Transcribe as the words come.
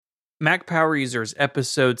Mac Power Users,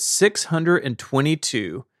 episode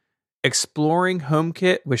 622, Exploring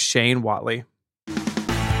HomeKit with Shane Watley.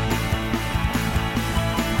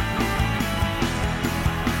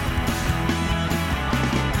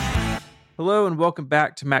 Hello and welcome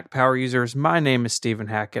back to Mac Power Users. My name is Stephen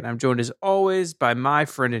Hackett. I'm joined as always by my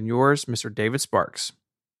friend and yours, Mr. David Sparks.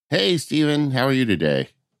 Hey, Stephen. How are you today?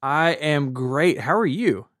 I am great. How are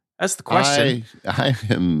you? That's the question. I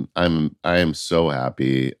am so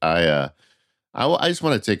happy. I just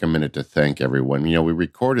want to take a minute to thank everyone. You know, we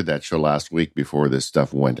recorded that show last week before this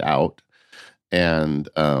stuff went out. And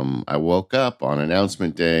I woke up on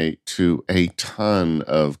announcement day to a ton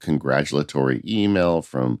of congratulatory email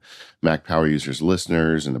from Mac Power Users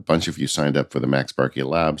listeners, and a bunch of you signed up for the MacSparky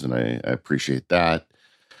Labs, and I appreciate that.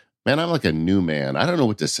 Man, I'm like a new man. I don't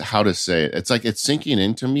know how to say it. It's like it's sinking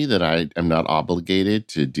into me that I am not obligated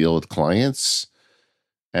to deal with clients.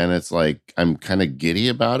 And it's like I'm kind of giddy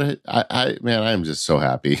about it. I'm just so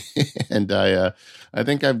happy. And I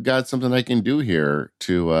think I've got something I can do here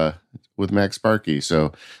to with MacSparky.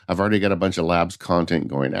 So I've already got a bunch of labs content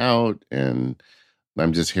going out, and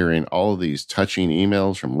I'm just hearing all of these touching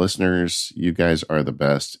emails from listeners. You guys are the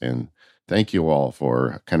best, and thank you all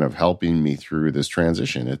for kind of helping me through this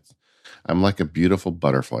transition. I'm like a beautiful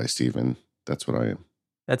butterfly, Stephen. That's what I am.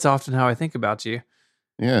 That's often how I think about you.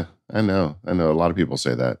 Yeah, I know. A lot of people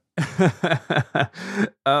say that.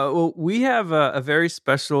 Well, we have a very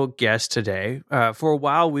special guest today. For a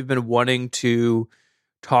while, we've been wanting to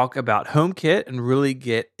talk about HomeKit and really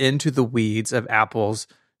get into the weeds of Apple's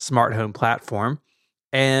smart home platform.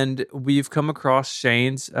 And we've come across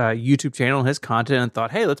Shane's YouTube channel and his content and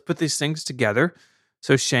thought, hey, let's put these things together.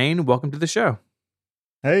 So Shane, welcome to the show.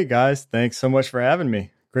 Hey guys, thanks so much for having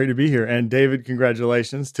me. Great to be here. And David,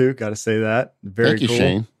 congratulations too. Got to say that. Very Thank you, cool.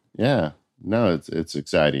 Shane. Yeah, no, it's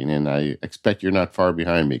exciting. And I expect you're not far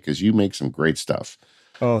behind me because you make some great stuff.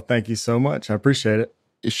 Oh, thank you so much. I appreciate it.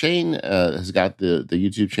 Shane has got the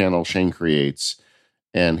YouTube channel Shane Creates,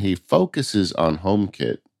 and he focuses on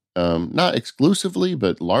HomeKit. Not exclusively,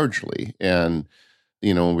 but largely. And,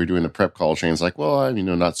 you know, when we're doing the prep call, Shane's like, well, I'm,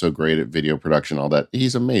 not so great at video production, all that.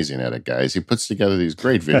 He's amazing at it, guys. He puts together these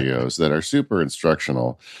great videos that are super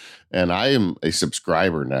instructional. And I am a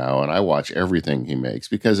subscriber now, and I watch everything he makes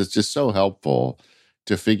because it's just so helpful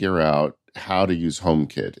to figure out how to use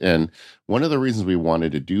HomeKit. And one of the reasons we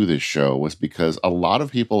wanted to do this show was because a lot of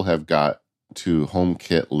people have got to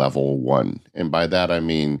HomeKit level 1. And by that, I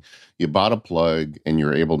mean, you bought a plug and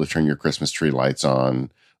you're able to turn your Christmas tree lights on,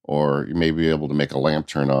 or you may be able to make a lamp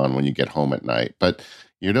turn on when you get home at night, but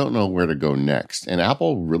you don't know where to go next. And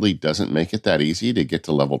Apple really doesn't make it that easy to get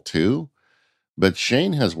to level 2, but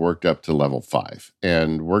Shane has worked up to level 5,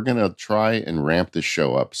 and we're going to try and ramp this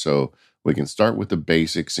show up so we can start with the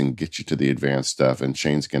basics and get you to the advanced stuff, and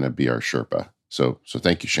Shane's going to be our Sherpa. So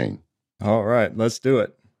thank you, Shane. All right, let's do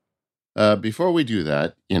it. Before we do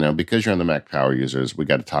that, because you're on the Mac Power Users, we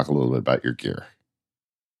got to talk a little bit about your gear.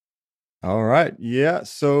 All right. Yeah.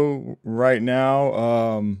 So right now,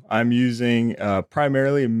 I'm using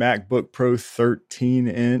primarily a MacBook Pro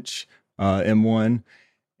 13-inch M1,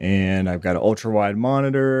 and I've got an ultra-wide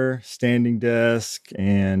monitor, standing desk,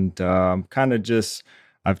 and I've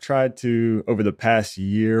tried to, over the past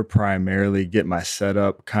year, primarily get my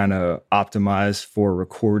setup kind of optimized for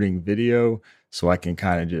recording video so I can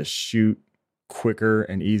kind of just shoot quicker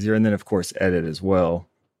and easier, and then, of course, edit as well.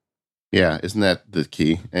 Yeah, isn't that the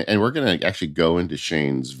key? And we're going to actually go into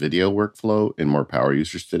Shane's video workflow in more Power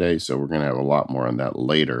Users today, so we're going to have a lot more on that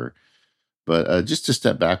later. But just to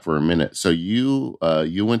step back for a minute, so you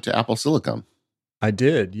went to Apple Silicon. I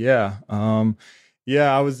did, yeah.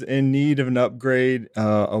 I was in need of an upgrade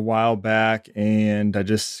a while back, and I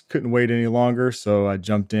just couldn't wait any longer, so I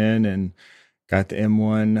jumped in and got the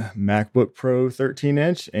M1 MacBook Pro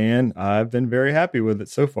 13-inch, and I've been very happy with it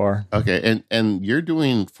so far. Okay, and you're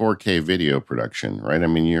doing 4K video production, right? I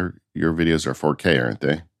mean, your videos are 4K, aren't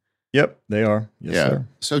they? Yep, they are. Yes, sir.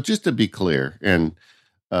 So just to be clear, and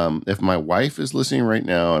if my wife is listening right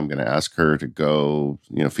now, I'm going to ask her to go,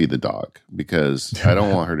 feed the dog, because I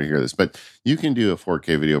don't want her to hear this. But you can do a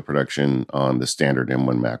 4K video production on the standard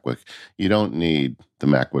M1 MacBook. You don't need the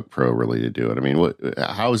MacBook Pro really to do it. I mean,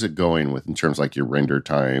 how is it going in terms like your render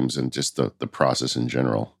times and just the process in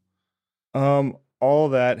general? All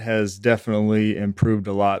that has definitely improved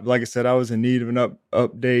a lot. Like I said, I was in need of an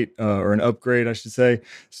update or an upgrade, I should say.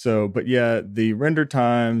 So, but yeah, the render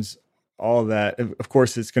times, all that, of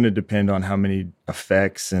course, it's going to depend on how many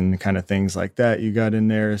effects and kind of things like that you got in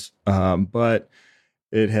there. But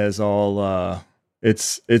it has all,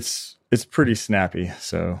 it's pretty snappy.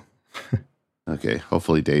 So Okay,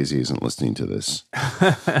 hopefully Daisy isn't listening to this.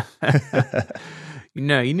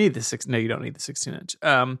 No, you need the six. No, you don't need the 16-inch.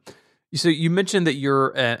 So you mentioned that you're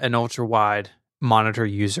an ultra wide monitor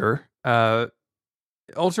user.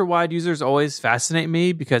 Ultra wide users always fascinate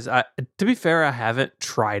me because, to be fair, I haven't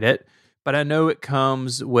tried it, but I know it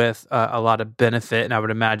comes with a lot of benefit. And I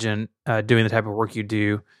would imagine doing the type of work you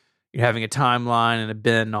do, you're having a timeline and a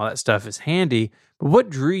bin and all that stuff is handy. But what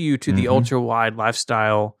drew you to the ultra wide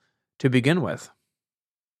lifestyle to begin with?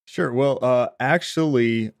 Sure. Well,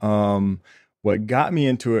 actually, what got me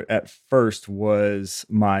into it at first was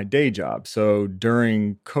my day job. So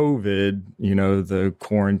during COVID, the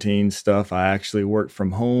quarantine stuff, I actually worked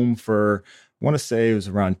from home for, I want to say it was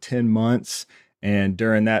around 10 months. And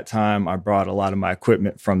during that time, I brought a lot of my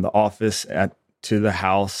equipment from the office to the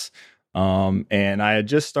house. And I had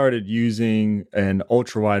just started using an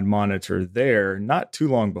ultra wide monitor there not too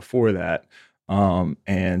long before that.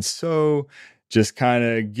 And so just kind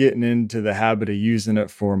of getting into the habit of using it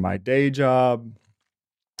for my day job.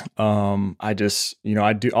 I just,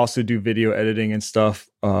 I also do video editing and stuff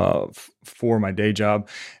for my day job.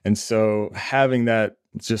 And so having that,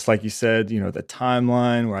 just like you said, the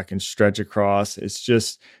timeline where I can stretch across,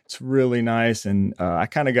 it's really nice. And I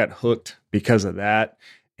kind of got hooked because of that.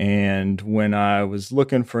 And when I was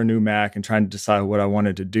looking for a new Mac and trying to decide what I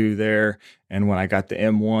wanted to do there, and when I got the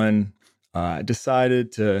M1, I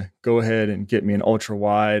decided to go ahead and get me an ultra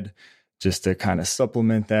wide just to kind of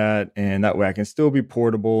supplement that. And that way I can still be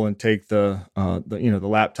portable and take the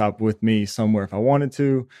laptop with me somewhere if I wanted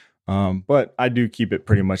to. But I do keep it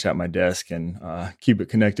pretty much at my desk and keep it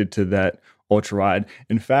connected to that ultra wide.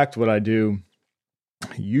 In fact, what I do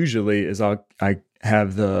usually is I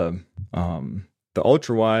have the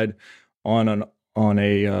ultra wide on a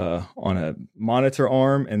monitor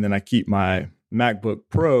arm, and then I keep my MacBook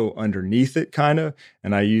Pro underneath it kind of,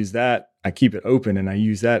 and I keep it open and I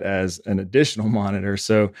use that as an additional monitor.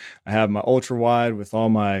 So I have my ultra wide with all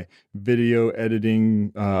my video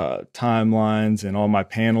editing timelines and all my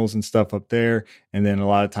panels and stuff up there. And then a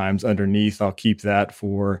lot of times underneath, I'll keep that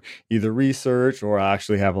for either research, or I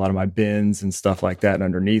actually have a lot of my bins and stuff like that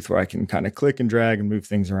underneath where I can kind of click and drag and move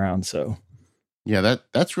things around. So yeah,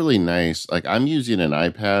 that's really nice. Like, I'm using an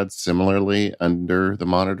iPad similarly under the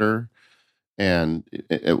monitor. And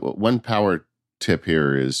one power tip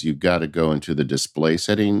here is you've got to go into the display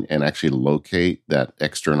setting and actually locate that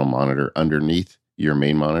external monitor underneath your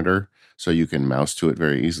main monitor so you can mouse to it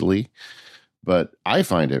very easily. But I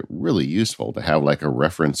find it really useful to have like a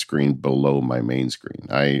reference screen below my main screen.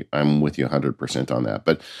 I'm with you 100% on that.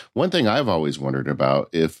 But one thing I've always wondered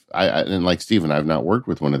about, and like Stephen, I've not worked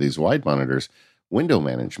with one of these wide monitors, window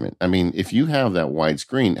management. I mean, if you have that wide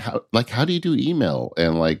screen, how do you do email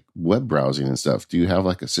and like web browsing and stuff? Do you have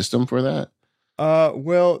like a system for that?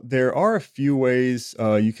 Well, there are a few ways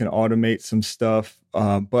you can automate some stuff.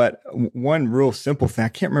 But one real simple thing, I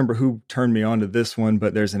can't remember who turned me on to this one,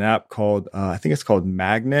 but there's an app called, I think it's called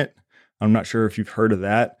Magnet. I'm not sure if you've heard of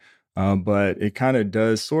that, but it kind of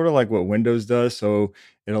does sort of like what Windows does. So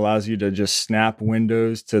it allows you to just snap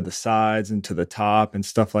windows to the sides and to the top and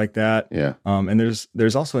stuff like that. Yeah. And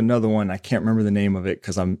there's also another one, I can't remember the name of it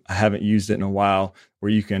because I haven't used it in a while,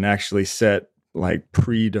 where you can actually set like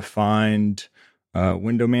predefined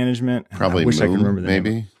window management. Probably I wish Moon, I could remember the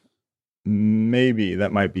maybe. name. Maybe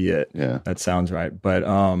that might be it. Yeah, that sounds right. But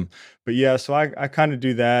yeah, so I kind of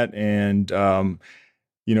do that, and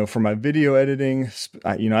for my video editing,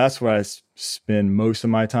 that's what I spend most of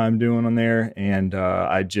my time doing on there. And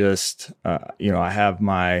I just, I have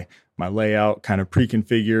my layout kind of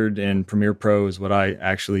pre-configured, and Premiere Pro is what I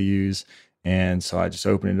actually use. And so I just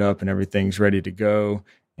open it up and everything's ready to go.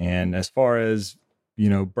 And as far as,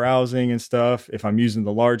 browsing and stuff, if I'm using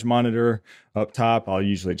the large monitor up top, I'll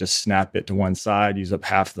usually just snap it to one side, use up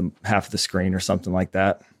half the screen or something like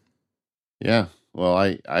that. Yeah. Well,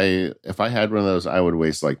 I if I had one of those, I would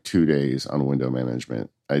waste like 2 days on window management.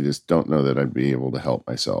 I just don't know that I'd be able to help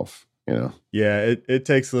myself, Yeah, it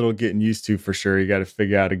takes a little getting used to, for sure. You got to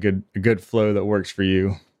figure out a good flow that works for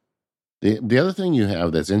you. The other thing you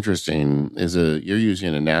have that's interesting is you're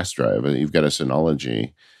using a NAS drive. You've got a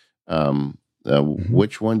Synology.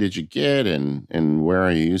 Which one did you get, and where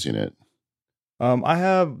are you using it? I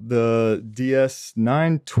have the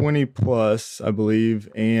DS920 Plus, I believe,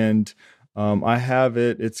 and I have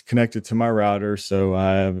it. It's connected to my router, so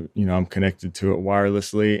I'm connected to it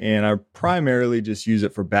wirelessly, and I primarily just use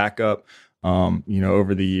it for backup.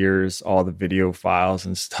 Over the years, all the video files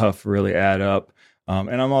and stuff really add up.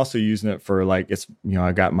 And I'm also using it for I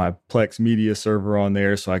got my Plex media server on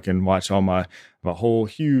there, so I can watch all my whole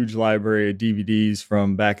huge library of DVDs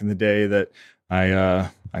from back in the day that I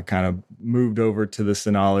I kind of moved over to the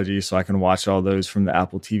Synology so I can watch all those from the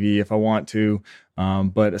Apple TV if I want to.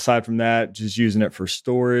 But aside from that, just using it for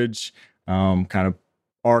storage, kind of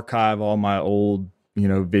archive all my old,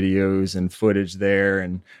 videos and footage there,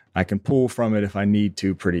 and I can pull from it if I need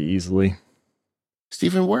to pretty easily.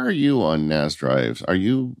 Stephen, where are you on NAS drives?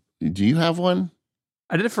 Do you have one?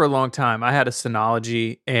 I did it for a long time. I had a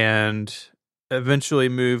Synology and eventually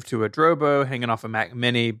moved to a Drobo hanging off a Mac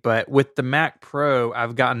Mini. But with the Mac Pro,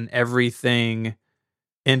 I've gotten everything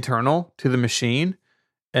internal to the machine.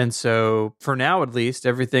 And so for now, at least,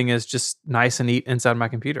 everything is just nice and neat inside my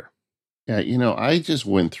computer. Yeah, I just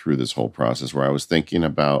went through this whole process where I was thinking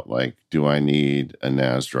about, like, do I need a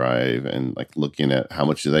NAS drive, and like looking at how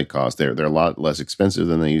much do they cost. They're a lot less expensive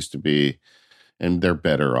than they used to be, and they're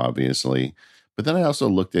better, obviously. But then I also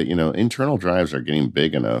looked at, internal drives are getting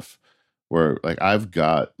big enough where, like, I've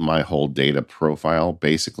got my whole data profile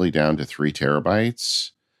basically down to 3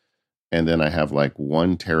 terabytes. And then I have like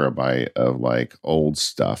 1 terabyte of like old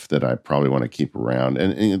stuff that I probably want to keep around.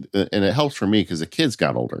 And it helps for me because the kids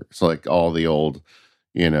got older. So like all the old,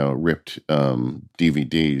 ripped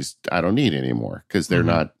DVDs, I don't need anymore because they're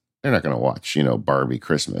not going to watch, Barbie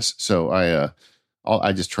Christmas. So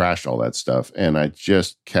I just trashed all that stuff, and I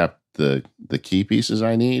just kept the key pieces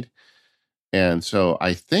I need. And so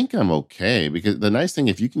I think I'm okay, because the nice thing,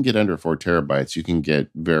 if you can get under 4 terabytes, you can get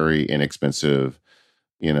very inexpensive,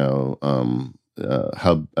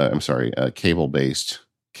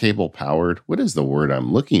 cable powered. What is the word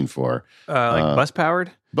I'm looking for? Bus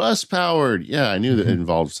powered? Bus powered. Yeah, I knew that it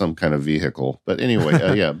involved some kind of vehicle. But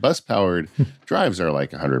anyway, bus powered drives are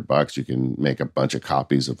like $100. You can make a bunch of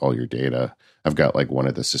copies of all your data. I've got like one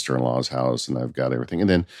at the sister-in-law's house, and I've got everything. And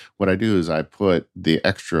then what I do is I put the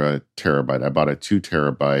extra terabyte. I bought a 2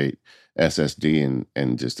 terabyte SSD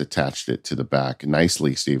and just attached it to the back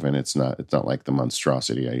nicely, Stephen. It's not like the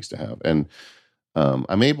monstrosity I used to have. And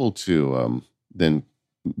I'm able to then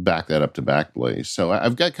back that up to Backblaze. So I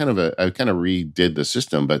kind of redid the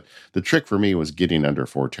system, but the trick for me was getting under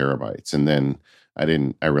 4 terabytes. And then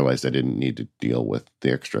I realized I didn't need to deal with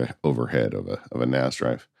the extra overhead of a NAS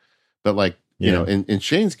drive. But like, in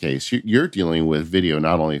Shane's case, you're dealing with video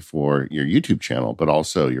not only for your YouTube channel, but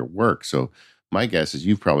also your work. So my guess is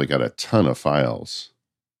you've probably got a ton of files.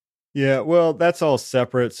 Yeah, well, that's all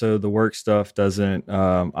separate. So the work stuff doesn't,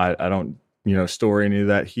 I don't, store any of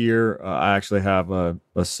that here. I actually have a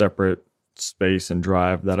separate space and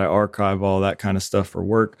drive that I archive all that kind of stuff for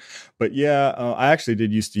work. But yeah, I actually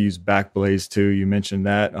did used to use Backblaze too. You mentioned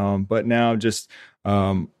that. But now I just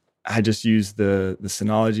use the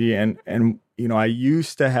Synology, and I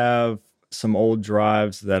used to have some old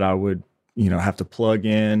drives that I would have to plug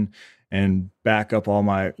in and back up all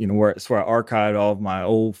my where I archived all of my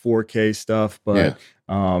old 4K stuff. But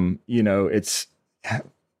it's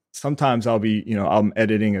sometimes I'll be I'm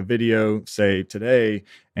editing a video, say today,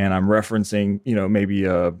 and I'm referencing maybe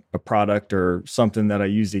a product or something that I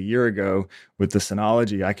used a year ago. With the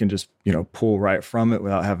Synology, I can just pull right from it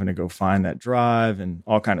without having to go find that drive and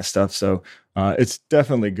all kind of stuff. So it's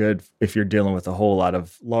definitely good if you're dealing with a whole lot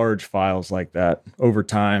of large files like that over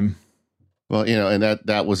time. Well, and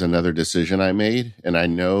that was another decision I made. And I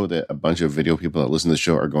know that a bunch of video people that listen to the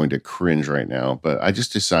show are going to cringe right now. But I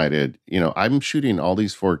just decided, I'm shooting all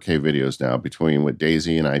these 4K videos now between what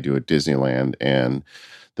Daisy and I do at Disneyland and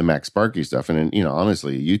the MacSparky stuff. And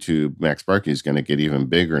honestly, YouTube MacSparky is going to get even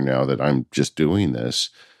bigger now that I'm just doing this.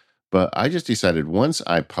 But I just decided once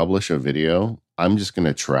I publish a video, I'm just going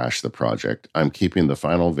to trash the project. I'm keeping the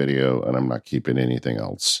final video, and I'm not keeping anything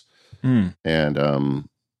else. And,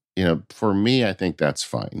 for me, I think that's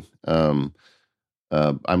fine. I'm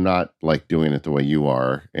not like doing it the way you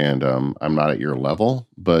are, and I'm not at your level,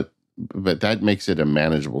 but that makes it a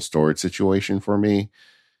manageable storage situation for me.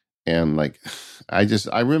 And like, I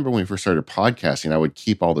remember when we first started podcasting, I would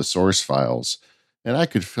keep all the source files, and I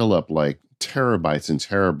could fill up like terabytes and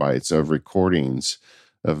terabytes of recordings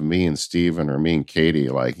of me and Steven or me and Katie,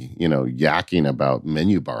 like, yakking about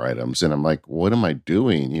menu bar items. And I'm like, what am I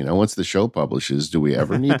doing? Once the show publishes, do we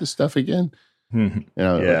ever need this stuff again?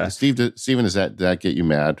 Yeah. Steven, does that get you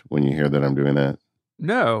mad when you hear that I'm doing that?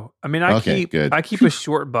 No, I mean, I keep a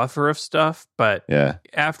short buffer of stuff, but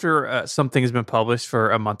after something has been published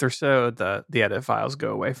for a month or so, the edit files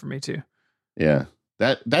go away for me too. Yeah.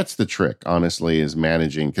 That's the trick, honestly, is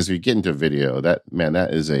managing, because if you get into video, that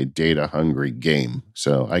is a data hungry game.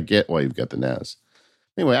 So I get why you've got the NAS.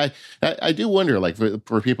 Anyway, I do wonder, like,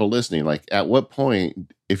 for people listening, like, at what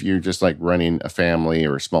point, if you're just like running a family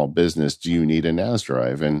or a small business, do you need a NAS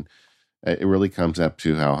drive? And it really comes up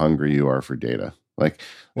to how hungry you are for data.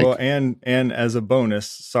 Well, and as a bonus,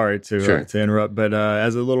 sorry to interrupt, but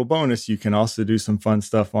as a little bonus, you can also do some fun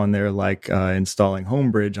stuff on there, like installing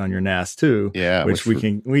Homebridge on your NAS too. Yeah, which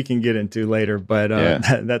we can get into later. But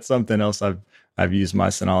that's something else I've used my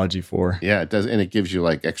Synology for. Yeah, it does, and it gives you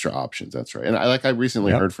like extra options. That's right. And I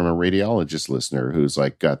recently heard from a radiologist listener who's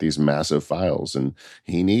like got these massive files, and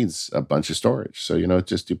he needs a bunch of storage. So it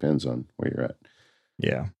just depends on where you're at.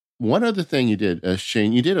 Yeah. One other thing you did,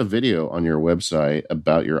 Shane, you did a video on your website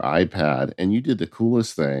about your iPad, and you did the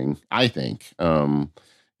coolest thing, I think.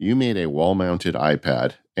 You made a wall-mounted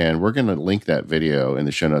iPad, and we're going to link that video in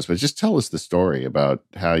the show notes. But just tell us the story about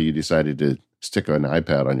how you decided to stick an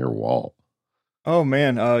iPad on your wall. Oh,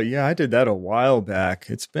 man. Yeah, I did that a while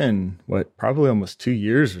back. It's been, probably almost 2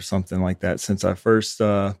 years or something like that since I first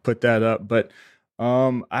put that up. But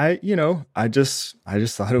I just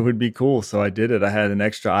thought it would be cool. So I did it. I had an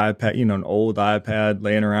extra iPad, an old iPad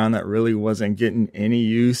laying around that really wasn't getting any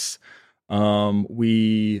use.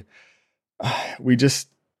 We just,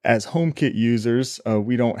 as HomeKit users,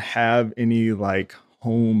 we don't have any like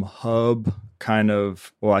home hub kind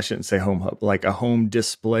of, well, I shouldn't say home hub, like a home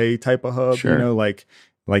display type of hub, sure. Like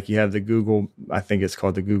you have the Google, I think it's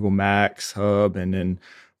called the Google Max hub. And then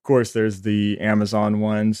of course, there's the Amazon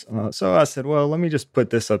ones. So I said, well, let me just put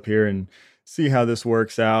this up here and see how this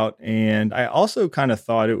works out. And I also kind of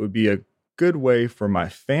thought it would be a good way for my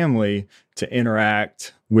family to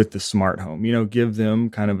interact with the smart home, give them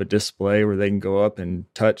kind of a display where they can go up and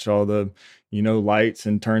touch all the, lights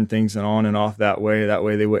and turn things on and off that way. That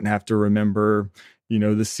way they wouldn't have to remember,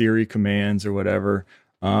 the Siri commands or whatever.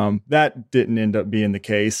 That didn't end up being the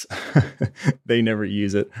case. They never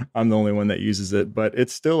use it. I'm the only one that uses it, but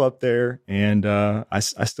it's still up there, and I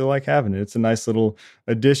still like having it. It's a nice little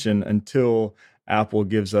addition until Apple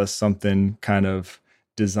gives us something kind of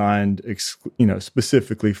designed,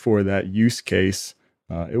 specifically for that use case.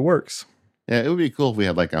 It works. Yeah, it would be cool if we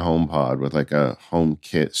had like a HomePod with like a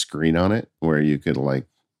HomeKit screen on it where you could like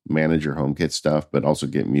manage your HomeKit stuff, but also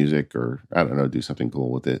get music or I don't know, do something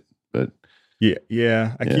cool with it. But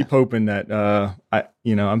Yeah. I keep hoping that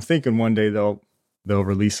I'm thinking one day they'll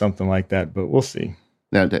release something like that, but we'll see.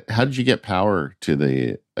 Now, how did you get power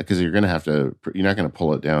to because you're not going to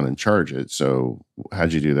pull it down and charge it. So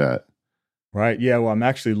how'd you do that? Right. Yeah. Well, I'm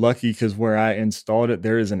actually lucky because where I installed it,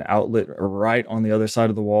 there is an outlet right on the other side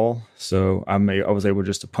of the wall. So I was able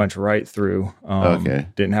just to punch right through. Okay.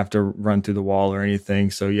 Didn't have to run through the wall or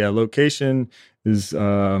anything. So yeah, location is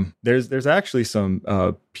there's actually some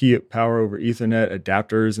power over Ethernet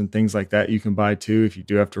adapters and things like that you can buy too if you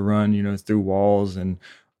do have to run through walls. And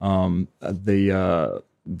the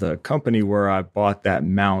company where I bought that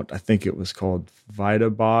mount, I think it was called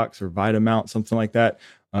VitaBox or VitaMount, something like that.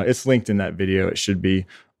 It's linked in that video. It should be.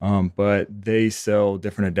 But they sell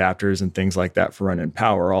different adapters and things like that for running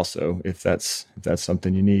power also, if that's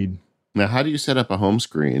something you need. Now, how do you set up a home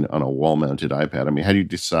screen on a wall-mounted iPad? I mean, how do you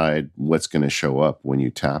decide what's going to show up when you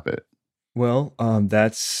tap it? Well,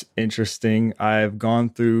 that's interesting. I've gone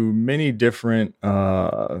through many different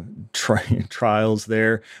trials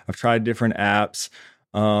there. I've tried different apps.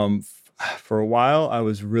 For a while, I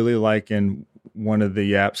was really liking one of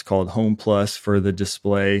the apps called Home Plus for the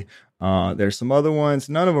display. There's some other ones.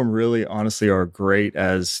 None of them really, honestly, are great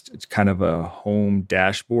as kind of a home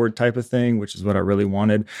dashboard type of thing, which is what I really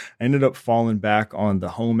wanted. I ended up falling back on the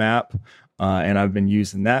Home app, and I've been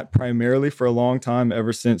using that primarily for a long time,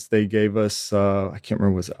 ever since they gave us, I can't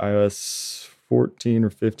remember, was it iOS 14 or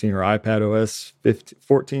 15 or iPad OS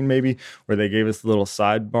 14 maybe, where they gave us the little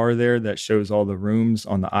sidebar there that shows all the rooms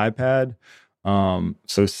on the iPad.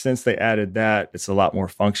 So since they added that, it's a lot more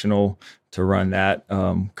functional to run that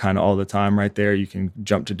kind of all the time right there. You can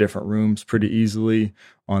jump to different rooms pretty easily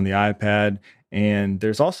on the iPad. And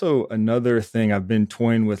there's also another thing I've been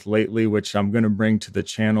toying with lately, which I'm going to bring to the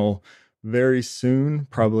channel very soon,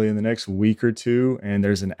 probably in the next week or two. And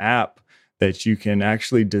there's an app that you can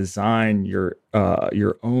actually design your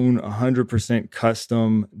own 100%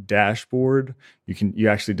 custom dashboard. You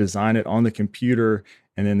actually design it on the computer,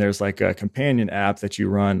 and then there's like a companion app that you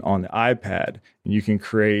run on the iPad, and you can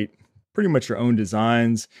create pretty much your own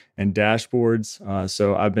designs and dashboards.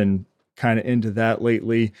 So I've been kind of into that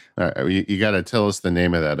lately. All right, you got to tell us the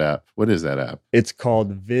name of that app. What is that app? It's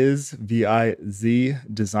called Viz, V-I-Z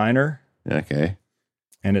Designer. Okay.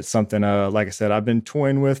 And it's something, like I said, I've been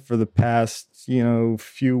toying with for the past,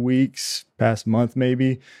 few weeks, past month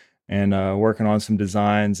maybe, and working on some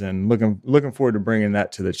designs and looking forward to bringing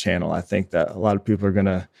that to the channel. I think that a lot of people are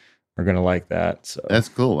gonna like that. So that's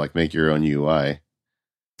cool. Like make your own UI.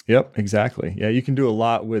 Yep, exactly. Yeah, you can do a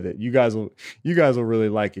lot with it. You guys will really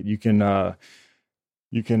like it. You can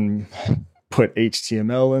put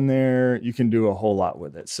HTML in there. You can do a whole lot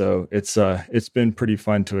with it. So it's been pretty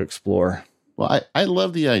fun to explore. Well, I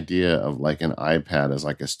love the idea of like an iPad as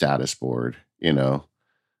like a status board,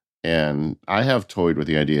 and I have toyed with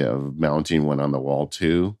the idea of mounting one on the wall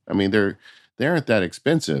too. I mean, they aren't that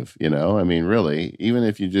expensive, I mean, really, even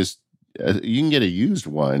if you just you can get a used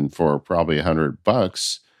one for probably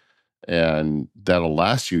 $100, and that'll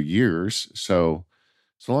last you years. So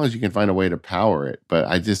long as you can find a way to power it, but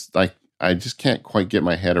I just can't quite get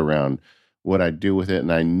my head around what I'd do with it.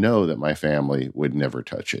 And I know that my family would never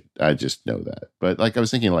touch it. I just know that. But like I was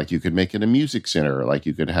thinking, like you could make it a music center, like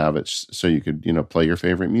you could have it so you could, play your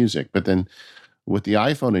favorite music. But then with the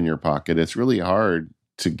iPhone in your pocket, it's really hard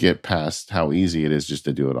to get past how easy it is just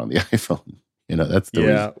to do it on the iPhone. That's the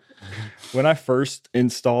reason. When I first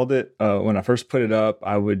installed it, when I first put it up,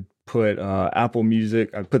 I would put Apple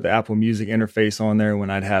Music. I'd put the Apple Music interface on there. When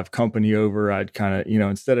I'd have company over, I'd kind of,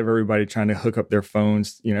 instead of everybody trying to hook up their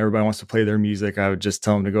phones, everybody wants to play their music, I would just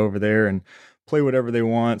tell them to go over there and play whatever they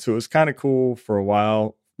want. So it was kind of cool for a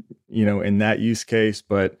while, in that use case,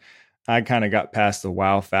 but I kind of got past the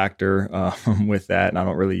wow factor with that, and I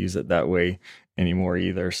don't really use it that way anymore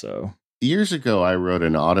either. So years ago, I wrote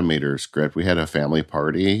an Automator script. We had a family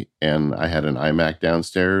party, and I had an iMac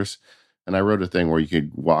downstairs. And I wrote a thing where you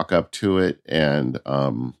could walk up to it and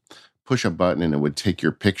push a button, and it would take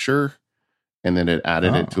your picture. And then it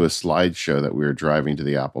added it to a slideshow that we were driving to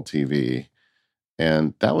the Apple TV.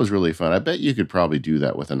 And that was really fun. I bet you could probably do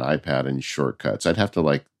that with an iPad and shortcuts. I'd have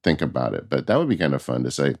to think about it, but that would be kind of fun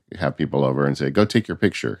to have people over and say, go take your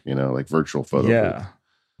picture, like virtual photo. Yeah, booth.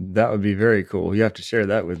 That would be very cool. You have to share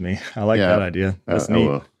that with me. I like that idea. That's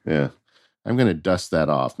neat. Yeah. I'm going to dust that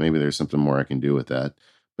off. Maybe there's something more I can do with that.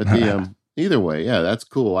 But either way, yeah, that's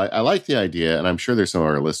cool. I like the idea, and I'm sure there's some of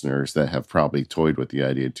our listeners that have probably toyed with the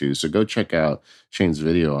idea too. So go check out Shane's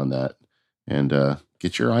video on that and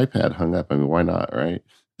get your iPad hung up. I mean, why not, right?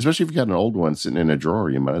 Especially if you got an old one sitting in a drawer,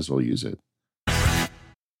 you might as well use it.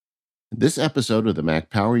 This episode of the Mac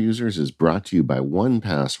Power Users is brought to you by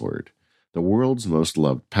 1Password, the world's most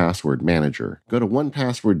loved password manager. Go to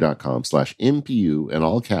 1password.com/MPU in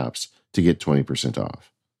all caps to get 20% off.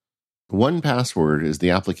 1Password is the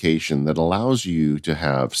application that allows you to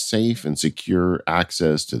have safe and secure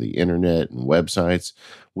access to the internet and websites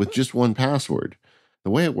with just one password. The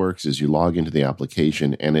way it works is you log into the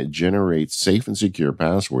application and it generates safe and secure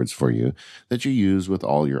passwords for you that you use with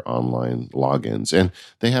all your online logins. And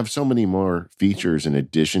they have so many more features in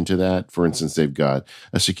addition to that. For instance, they've got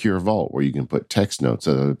a secure vault where you can put text notes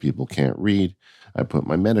that other people can't read. I put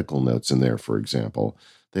my medical notes in there, for example.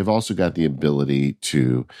 They've also got the ability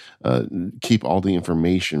to keep all the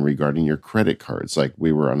information regarding your credit cards. Like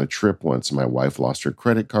we were on a trip once and my wife lost her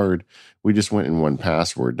credit card. We just went in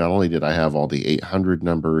 1Password. Not only did I have all the 800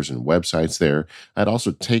 numbers and websites there, I'd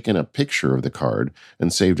also taken a picture of the card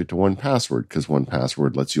and saved it to 1Password because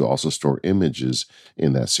 1Password lets you also store images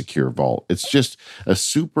in that secure vault. It's just a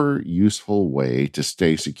super useful way to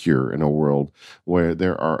stay secure in a world where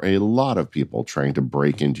there are a lot of people trying to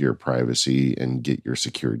break into your privacy and get your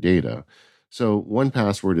secure data. So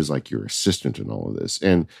 1Password is like your assistant in all of this.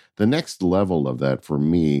 And the next level of that for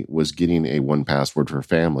me was getting a 1Password for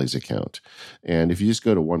Families account. And if you just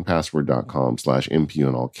go to 1password.com/MPU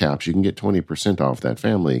in all caps, you can get 20% off that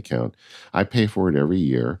family account. I pay for it every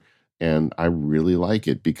year. And I really like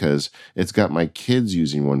it because it's got my kids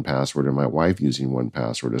using 1Password and my wife using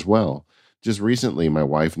 1Password as well. Just recently, my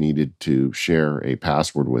wife needed to share a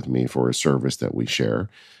password with me for a service that we share.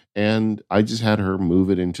 And I just had her move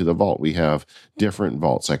it into the vault. We have different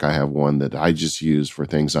vaults. Like I have one that I just use for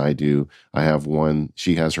things I do. I have one,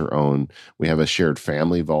 she has her own. We have a shared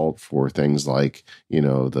family vault for things like,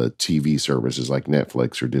 the TV services like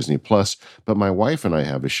Netflix or Disney Plus. But my wife and I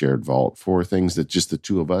have a shared vault for things that just the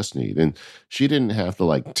two of us need. And she didn't have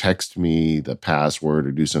to text me the password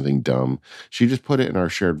or do something dumb. She just put it in our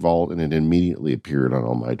shared vault and it immediately appeared on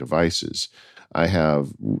all my devices. I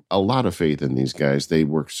have a lot of faith in these guys. They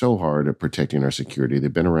work so hard at protecting our security.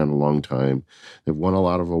 They've been around a long time. They've won a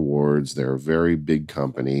lot of awards. They're a very big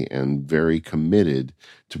company and very committed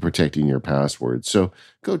to protecting your passwords. So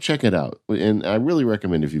go check it out. And I really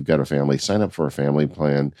recommend if you've got a family, sign up for a family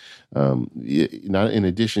plan. Not in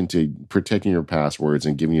addition to protecting your passwords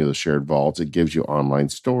and giving you the shared vaults, it gives you online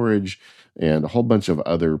storage and a whole bunch of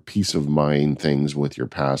other peace of mind things with your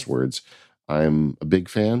passwords. I'm a big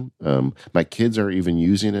fan. My kids are even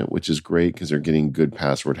using it, which is great because they're getting good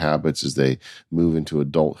password habits as they move into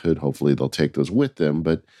adulthood. Hopefully they'll take those with them.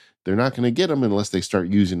 But they're not going to get them unless they start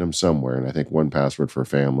using them somewhere. And I think 1Password for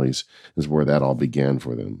families is where that all began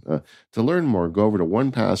for them. To learn more, go over to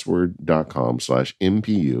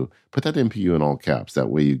onepassword.com/MPU. Put that MPU in all caps. That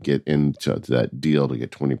way you get into that deal to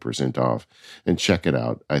get 20% off and check it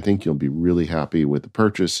out. I think you'll be really happy with the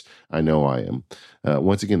purchase. I know I am.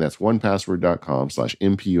 Once again, that's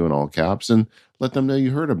onepassword.com/MPU in all caps, and let them know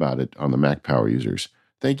you heard about it on the Mac Power Users.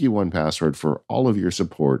 Thank you, 1Password, for all of your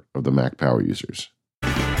support of the Mac Power Users.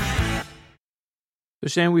 So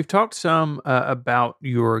Shane, we've talked some about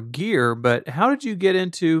your gear, but how did you get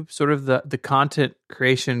into sort of the content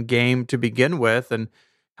creation game to begin with? And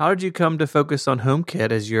how did you come to focus on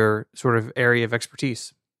HomeKit as your sort of area of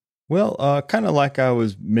expertise? Well, kind of like I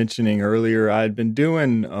was mentioning earlier, I'd been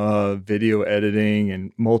doing video editing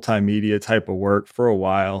and multimedia type of work for a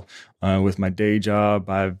while with my day job.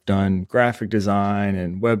 I've done graphic design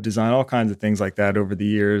and web design, all kinds of things like that over the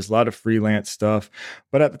years, a lot of freelance stuff.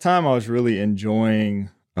 But at the time, I was really enjoying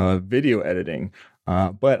video editing.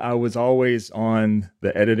 But I was always on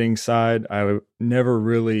the editing side. I never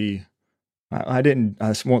really... I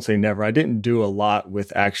won't say never. I didn't do a lot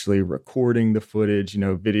with actually recording the footage,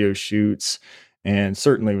 video shoots, and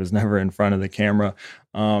certainly was never in front of the camera.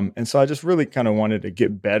 And so I just really kind of wanted to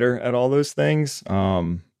get better at all those things,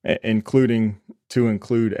 including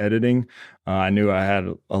editing. I knew I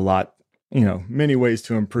had a lot, many ways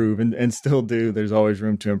to improve and still do. There's always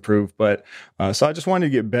room to improve. But so I just wanted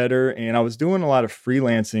to get better. And I was doing a lot of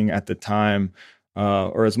freelancing at the time.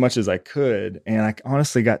 Or as much as I could. And I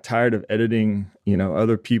honestly got tired of editing,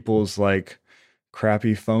 other people's like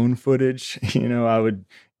crappy phone footage. I would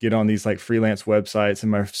get on these like freelance websites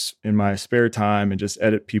in my spare time and just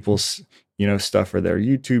edit people's, stuff for their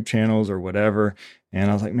YouTube channels or whatever.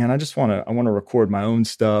 And I was like, man, I want to record my own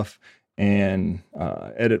stuff and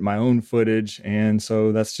edit my own footage. And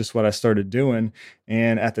so that's just what I started doing.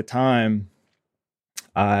 And at the time,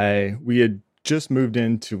 we had just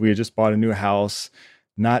bought a new house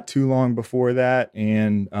not too long before that.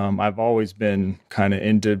 And I've always been kind of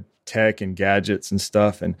into tech and gadgets and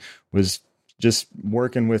stuff, and was just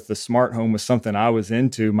working with the smart home was something I was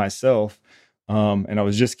into myself. And I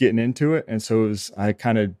was just getting into it. And so I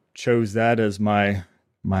kind of chose that as my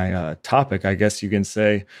topic, I guess you can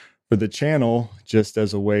say, for the channel, just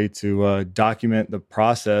as a way to document the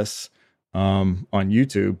process on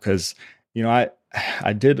YouTube. Because, I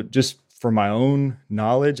did just for my own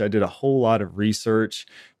knowledge, I did a whole lot of research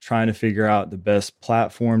trying to figure out the best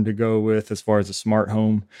platform to go with as far as a smart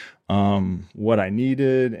home, what I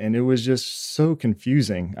needed. And it was just so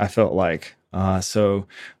confusing, I felt like. So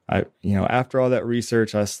after all that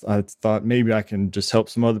research, I thought maybe I can just help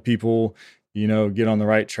some other people, get on the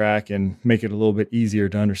right track and make it a little bit easier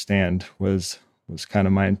to understand was kind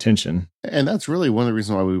of my intention. And that's really one of the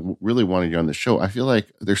reasons why we really wanted you on the show. I feel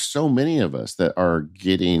like there's so many of us that are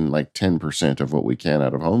getting like 10% of what we can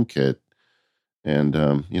out of HomeKit. And,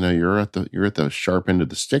 you're at the sharp end of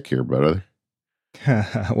the stick here, brother.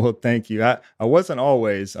 Well, thank you. I wasn't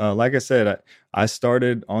always, like I said, I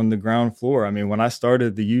started on the ground floor. I mean, when I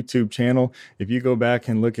started the YouTube channel, if you go back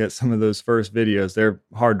and look at some of those first videos, they're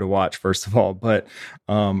hard to watch, first of all. But,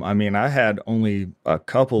 I had only a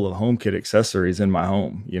couple of HomeKit accessories in my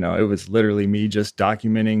home. It was literally me just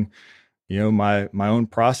documenting, my own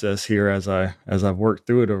process here as I've worked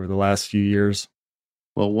through it over the last few years.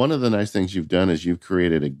 Well, one of the nice things you've done is you've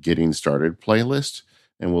created a Getting Started playlist.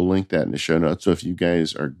 And we'll link that in the show notes. So if you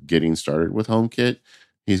guys are getting started with HomeKit,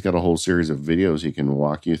 he's got a whole series of videos he can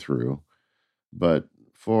walk you through. But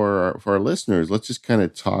for our listeners, let's just kind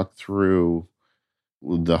of talk through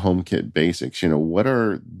the HomeKit basics. What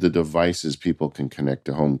are the devices people can connect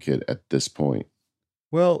to HomeKit at this point?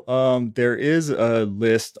 Well, there is a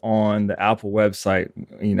list on the Apple website,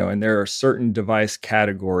 and there are certain device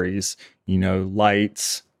categories,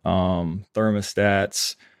 lights,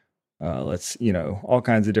 thermostats, all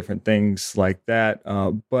kinds of different things like that.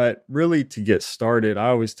 But really to get started, I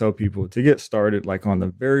always tell people to get started like on the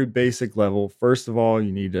very basic level. First of all,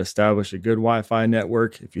 you need to establish a good Wi-Fi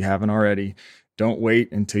network. If you haven't already, don't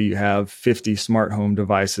wait until you have 50 smart home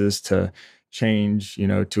devices to change,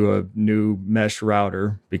 to a new mesh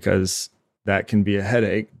router, because that can be a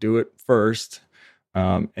headache. Do it first.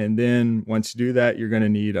 And then once you do that, you're going to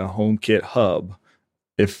need a HomeKit hub.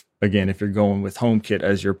 If you're going with HomeKit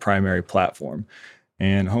as your primary platform.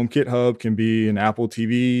 And HomeKit Hub can be an Apple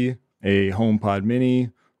TV, a HomePod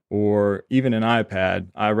Mini, or even an iPad.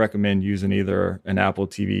 I recommend using either an Apple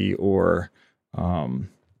TV or a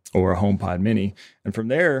HomePod Mini. And from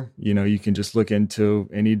there, you can just look into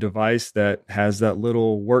any device that has that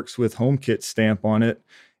little works with HomeKit stamp on it,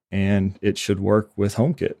 and it should work with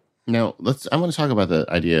HomeKit. Now, I want to talk about the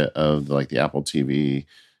idea of like the Apple TV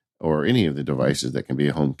or any of the devices that can be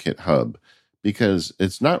a HomeKit hub, because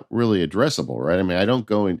it's not really addressable, right? I mean, I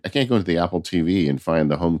can't go into the Apple TV and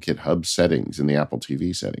find the HomeKit hub settings in the Apple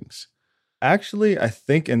TV settings. Actually, I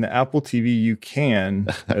think in the Apple TV you can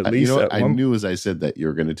at least. I knew as I said that you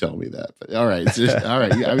were going to tell me that. But all right, all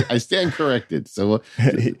right. I stand corrected. So,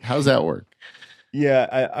 how's that work?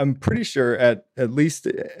 Yeah, I'm pretty sure at least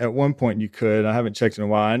at one point you could. I haven't checked in a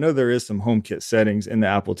while. I know there is some HomeKit settings in the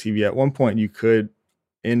Apple TV. At one point you could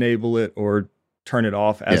enable it or turn it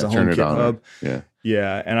off as a HomeKit hub.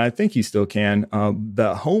 Yeah, and I think you still can.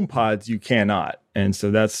 The HomePods you cannot, and so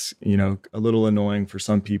that's a little annoying for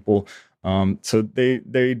some people. So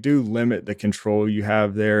they do limit the control you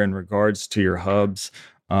have there in regards to your hubs.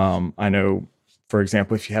 I know, for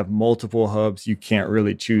example, if you have multiple hubs, you can't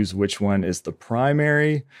really choose which one is the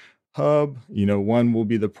primary hub. One will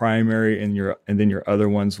be the primary, and then your other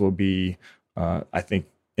ones will be, I think,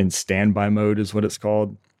 in standby mode is what it's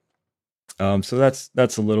called. So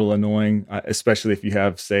that's a little annoying, especially if you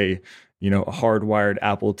have, say, a hardwired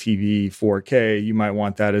Apple TV 4K. You might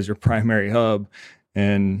want that as your primary hub.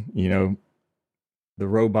 And, the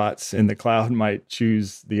robots in the cloud might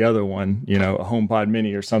choose the other one, a HomePod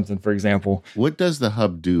Mini or something, for example. What does the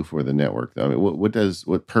hub do for the network, though? I mean,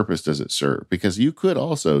 what purpose does it serve? Because you could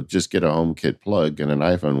also just get a HomeKit plug and an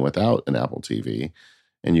iPhone without an Apple TV,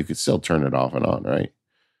 and you could still turn it off and on, right?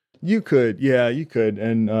 You could. Yeah, you could.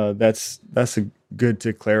 And that's good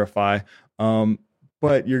to clarify.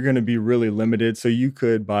 But you're going to be really limited. So you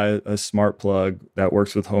could buy a smart plug that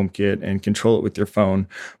works with HomeKit and control it with your phone.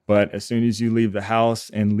 But as soon as you leave the house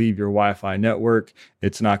and leave your Wi-Fi network,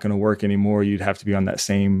 it's not going to work anymore. You'd have to be on that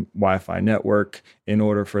same Wi-Fi network in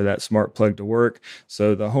order for that smart plug to work.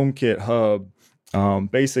 So the HomeKit hub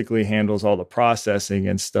basically handles all the processing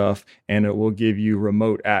and stuff, and it will give you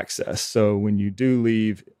remote access. So when you do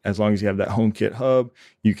leave, as long as you have that HomeKit hub,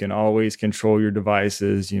 you can always control your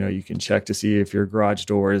devices. You can check to see if your garage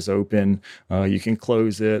door is open. You can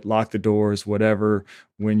close it, lock the doors, whatever,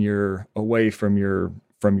 when you're away from your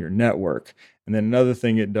network. And then another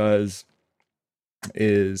thing it does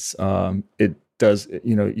is you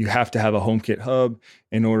have to have a HomeKit hub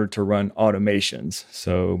in order to run automations.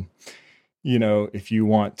 So if you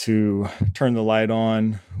want to turn the light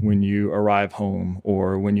on when you arrive home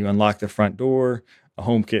or when you unlock the front door, a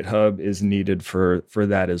HomeKit hub is needed for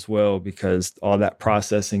that as well, because all that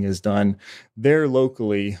processing is done there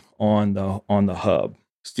locally on the hub.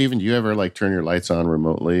 Steven, do you ever turn your lights on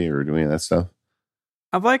remotely or do any of that stuff?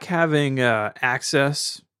 I like having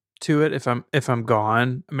access to it if I'm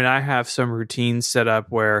gone. I mean, I have some routines set up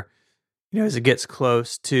where, as it gets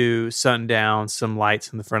close to sundown, some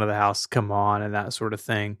lights in the front of the house come on and that sort of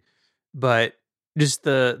thing. But just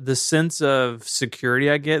the sense of security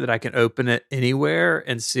I get that I can open it anywhere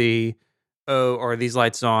and see, are these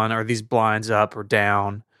lights on? Are these blinds up or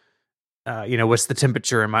down? What's the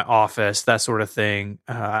temperature in my office? That sort of thing.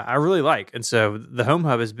 I really like. And so the Home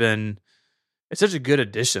Hub it's such a good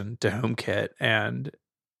addition to HomeKit. And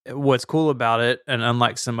what's cool about it, and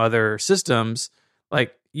unlike some other systems,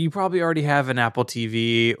 you probably already have an Apple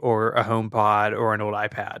TV or a HomePod or an old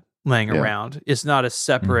iPad laying around. It's not a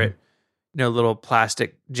separate, little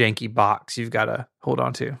plastic janky box you've got to hold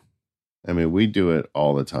on to. I mean, we do it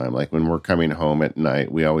all the time. Like when we're coming home at night,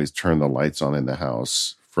 we always turn the lights on in the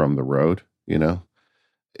house from the road,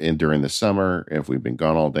 And during the summer, if we've been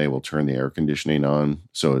gone all day, we'll turn the air conditioning on.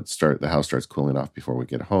 So the house starts cooling off before we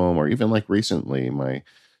get home. Or even recently, my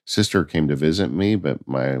sister came to visit me, but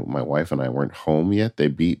my wife and I weren't home yet. They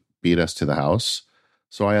beat us to the house.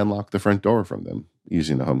 So I unlocked the front door from them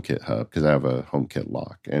using the HomeKit hub because I have a HomeKit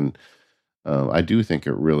lock. And I do think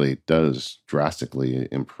it really does drastically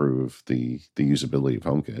improve the usability of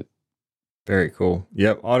HomeKit. Very cool.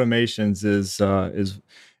 Yep. Automations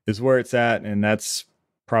is where it's at. And that's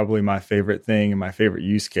probably my favorite thing and my favorite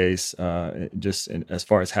use case, as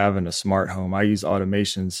far as having a smart home. I use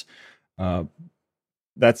automations.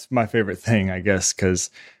 That's my favorite thing, I guess, because,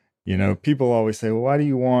 people always say, well, why do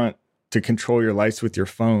you want to control your lights with your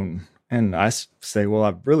phone? And I say, well,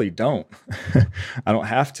 I really don't. I don't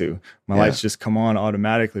have to. My lights just come on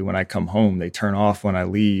automatically when I come home. They turn off when I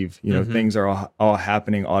leave. Things are all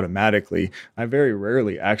happening automatically. I very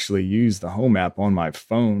rarely actually use the Home app on my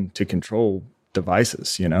phone to control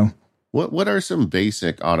devices, What are some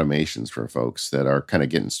basic automations for folks that are kind of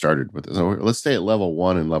getting started with this? So let's stay at level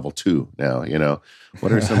 1 and level 2 now.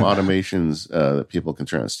 What are some automations that people can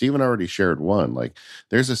turn on? Steven already shared one.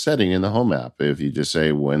 There's a setting in the Home app. If you just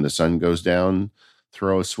say when the sun goes down,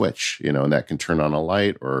 throw a switch, and that can turn on a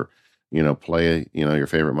light, or play, your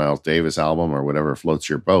favorite Miles Davis album or whatever floats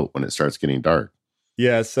your boat when it starts getting dark?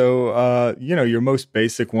 Yeah. So, your most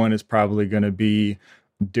basic one is probably going to be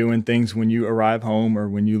doing things when you arrive home or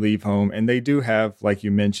when you leave home. And they do have, like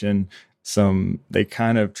you mentioned, they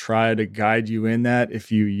kind of try to guide you in that.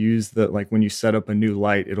 If you use like when you set up a new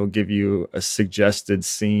light, it'll give you a suggested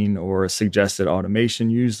scene or a suggested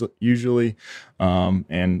automation usually.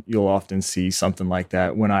 And you'll often see something like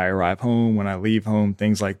that when I arrive home, when I leave home,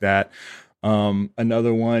 things like that.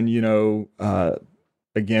 Another one,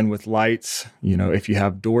 again, with lights, if you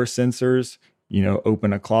have door sensors,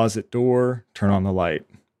 open a closet door, turn on the light.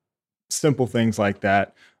 Simple things like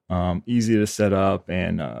that. Easy to set up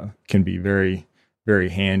and can be very, very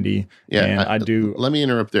handy. Yeah, and I do. Let me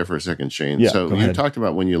interrupt there for a second, Shane. Yeah, so go you ahead. talked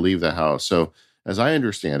about when you leave the house. So as I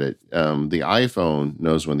understand it, the iPhone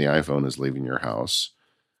knows when the iPhone is leaving your house.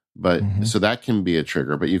 But so that can be a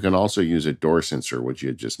trigger, but you can also use a door sensor, which you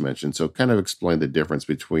had just mentioned. So kind of explain the difference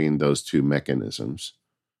between those two mechanisms.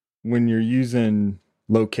 When you're using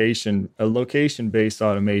a location-based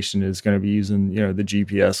automation is going to be using, the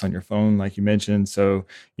GPS on your phone, like you mentioned. So,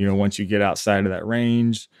 once you get outside of that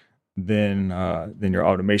range, then your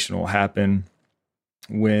automation will happen.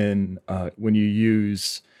 When you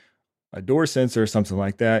use a door sensor or something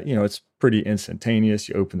like that, it's pretty instantaneous.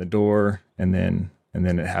 You open the door and then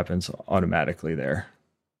it happens automatically there.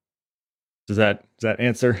 Does that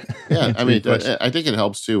answer? Yeah, I mean, I think it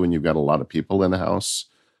helps too when you've got a lot of people in the house,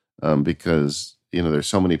 because there's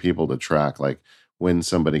so many people to track. Like when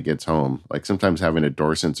somebody gets home, like sometimes having a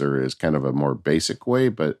door sensor is kind of a more basic way,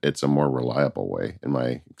 but it's a more reliable way in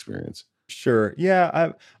my experience. Sure.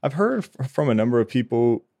 Yeah, I've heard from a number of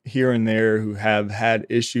people here and there who have had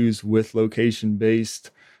issues with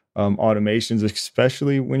location-based automations,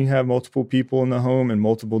 especially when you have multiple people in the home and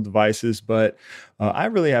multiple devices. But I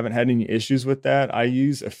really haven't had any issues with that. I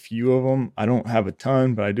use a few of them. I don't have a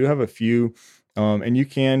ton, but I do have a few. And you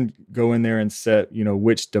can go in there and set,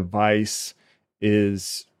 which device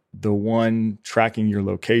is the one tracking your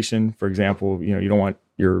location. For example, you don't want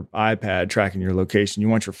your iPad tracking your location. You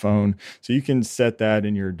want your phone. So you can set that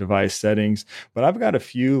in your device settings. But I've got a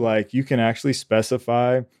few, like you can actually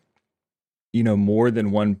specify more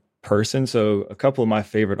than one person. So a couple of my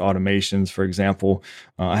favorite automations, for example,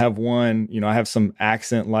 I have one, I have some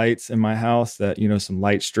accent lights in my house that, some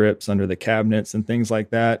light strips under the cabinets and things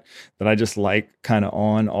like that I just like kind of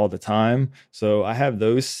on all the time. So I have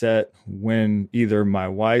those set when either my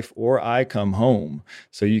wife or I come home.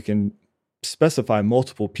 So you can specify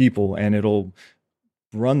multiple people and it'll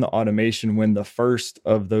run the automation when the first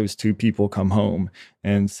of those two people come home.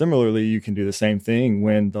 And similarly, you can do the same thing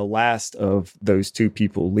when the last of those two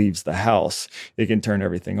people leaves the house. It can turn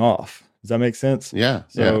everything off. Does that make sense? Yeah.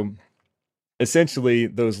 So essentially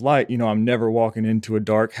those I'm never walking into a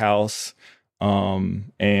dark house,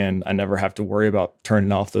 and I never have to worry about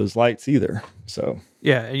turning off those lights either. So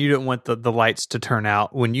yeah, and you don't want the lights to turn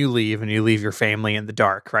out when you leave and you leave your family in the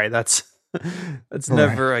dark, right? That's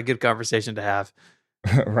never a good conversation to have.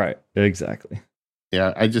 Right. Exactly.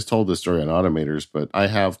 Yeah. I just told this story on Automators, but I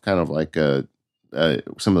have kind of like some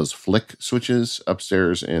of those flick switches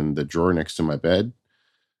upstairs in the drawer next to my bed.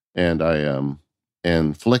 And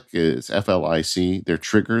and flick is FLIC. They're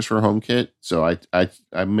triggers for HomeKit. So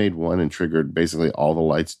I made one and triggered basically all the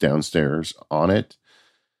lights downstairs on it.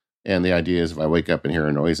 And the idea is if I wake up and hear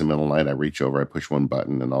a noise in the middle of the night, I reach over, I push one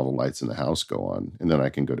button and all the lights in the house go on. And then I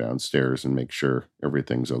can go downstairs and make sure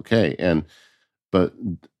everything's okay. But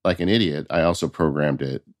like an idiot, I also programmed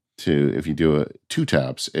it to, if you do 2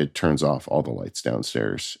 taps, it turns off all the lights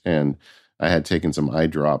downstairs. And I had taken some eye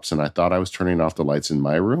drops and I thought I was turning off the lights in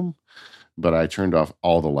my room, but I turned off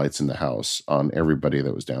all the lights in the house on everybody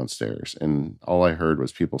that was downstairs. And all I heard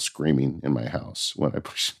was people screaming in my house when I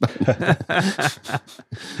pushed the button.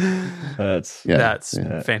 That's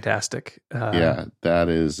fantastic. That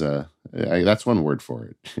is, that's one word for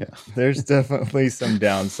it. Yeah. There's definitely some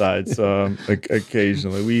downsides.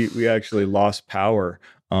 Occasionally we actually lost power.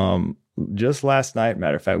 Just last night,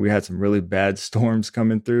 matter of fact, we had some really bad storms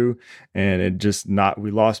coming through and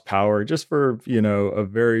we lost power just for, a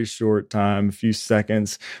very short time, a few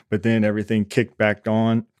seconds, but then everything kicked back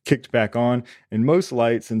on. And most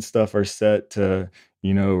lights and stuff are set to,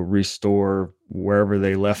 restore wherever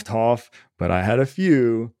they left off. But I had a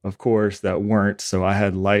few, of course, that weren't. So I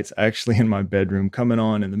had lights actually in my bedroom coming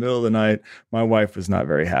on in the middle of the night. My wife was not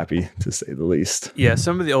very happy, to say the least. Yeah,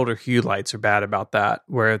 some of the older Hue lights are bad about that,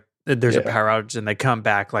 where there's a power outage and they come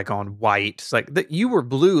back like on white. It's like you were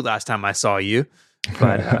blue last time I saw you,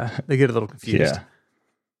 but they get a little confused.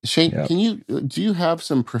 Shane, Yep. do you have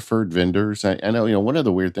some preferred vendors? I know, one of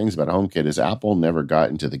the weird things about HomeKit is Apple never got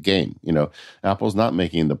into the game. Apple's not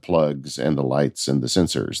making the plugs and the lights and the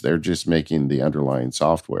sensors. They're just making the underlying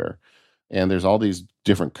software. And there's all these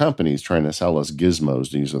different companies trying to sell us gizmos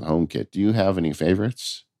to use with HomeKit. Do you have any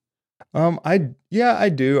favorites? I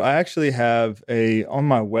do. I actually have on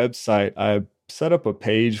my website, I set up a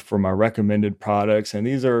page for my recommended products, and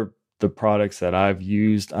these are the products that I've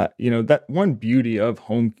used. That one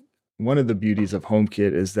of the beauties of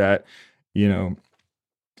HomeKit is that, you know,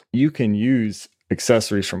 you can use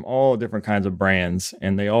accessories from all different kinds of brands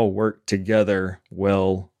and they all work together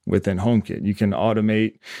well within HomeKit. You can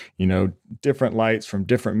automate, different lights from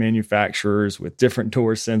different manufacturers with different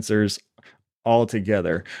door sensors all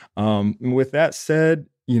together. With that said,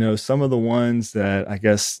 some of the ones that I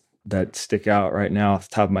guess that stick out right now off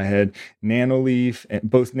the top of my head,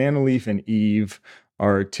 both Nanoleaf and Eve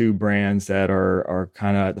are two brands that are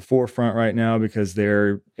kind of at the forefront right now because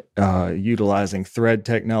they're utilizing thread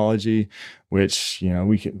technology, which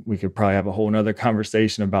we could probably have a whole nother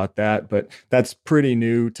conversation about that, but that's pretty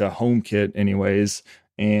new to HomeKit anyways,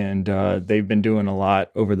 and they've been doing a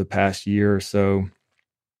lot over the past year or so,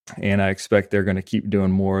 and I expect they're going to keep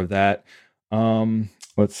doing more of that.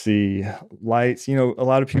 Let's see, lights. A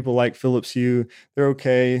lot of people like Philips Hue. They're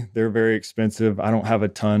okay. They're very expensive. I don't have a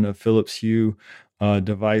ton of Philips Hue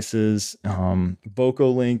devices.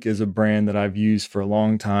 VocoLink is a brand that I've used for a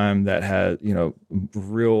long time that has,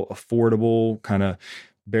 real affordable kind of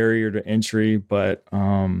barrier to entry. But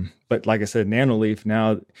like I said, Nanoleaf,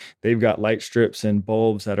 now they've got light strips and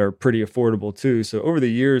bulbs that are pretty affordable too. So over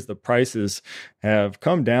the years, the prices have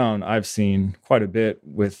come down. I've seen quite a bit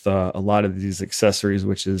with a lot of these accessories,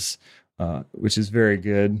 which is very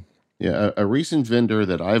good. Yeah, a recent vendor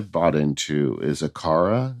that I've bought into is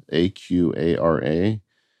Aqara, Aqara.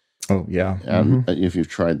 Oh, yeah. If you've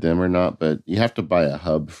tried them or not, but you have to buy a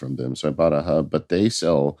hub from them. So I bought a hub, but they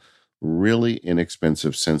sell really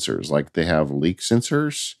inexpensive sensors. Like they have leak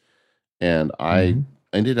sensors, and I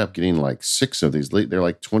ended up getting like 6 of these. They're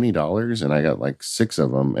like $20, and I got like 6 of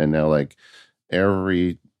them. And now like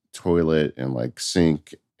every toilet and like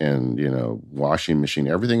sink and, washing machine,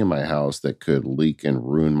 everything in my house that could leak and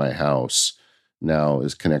ruin my house now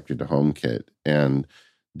is connected to HomeKit. And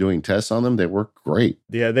doing tests on them, they work great.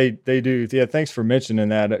 Yeah, they do. Yeah, thanks for mentioning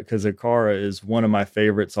that, because Aqara is one of my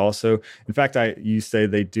favorites also. In fact, you say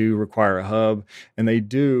they do require a hub, and they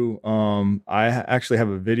do. I actually have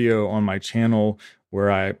a video on my channel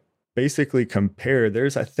where I basically compare.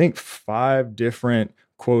 There's, I think, 5 different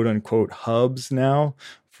quote unquote hubs now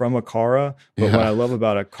from Aqara. But what I love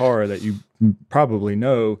about Aqara that you probably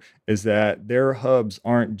know is that their hubs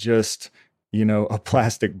aren't just a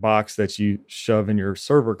plastic box that you shove in your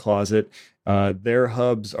server closet. Their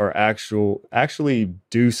hubs are actually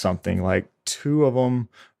do something. Like 2 of them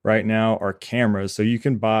right now are cameras. So you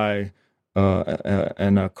can buy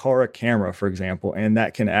an Aqara camera, for example, and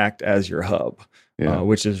that can act as your hub.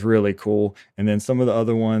 Which is really cool. And then some of the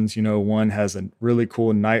other ones, one has a really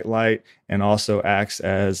cool night light and also acts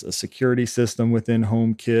as a security system within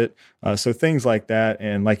HomeKit. So things like that.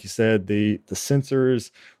 And like you said, the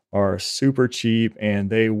sensors are super cheap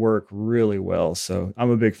and they work really well. So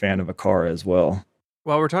I'm a big fan of Aqara as well.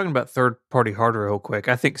 While we're talking about third-party hardware real quick,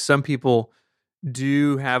 I think some people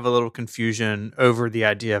do have a little confusion over the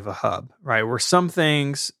idea of a hub, right? Where some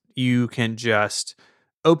things you can just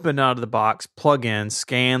open out of the box, plug in,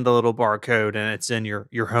 scan the little barcode, and it's in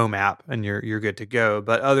your home app and you're good to go.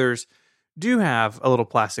 But others do have a little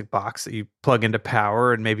plastic box that you plug into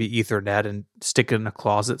power and maybe Ethernet and stick it in a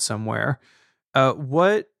closet somewhere.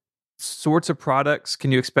 What sorts of products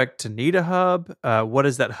can you expect to need a hub? What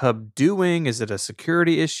is that hub doing? Is it a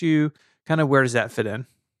security issue? Kind of where does that fit in?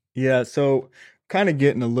 Yeah, so kind of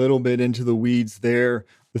getting a little bit into the weeds there.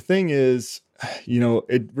 The thing is,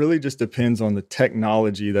 it really just depends on the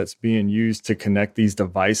technology that's being used to connect these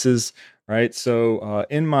devices, right? So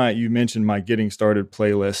you mentioned my getting started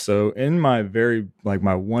playlist. So in my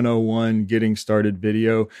my 101 getting started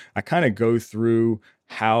video, I kind of go through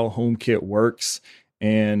how HomeKit works.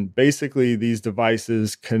 And basically these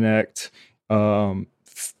devices connect to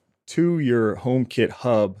your HomeKit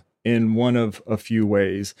hub in one of a few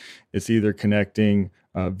ways. It's either connecting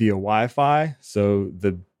via Wi-Fi, so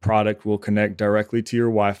the product will connect directly to your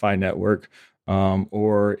Wi-Fi network,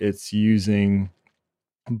 or it's using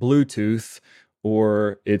Bluetooth,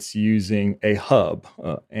 or it's using a hub.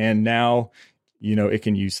 And now, it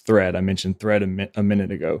can use Thread. I mentioned Thread a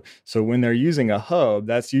minute ago. So when they're using a hub,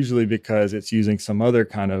 that's usually because it's using some other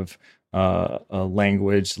kind of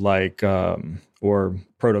language or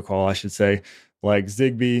protocol, I should say, like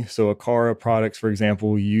Zigbee. So Aqara products, for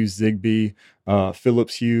example, use Zigbee.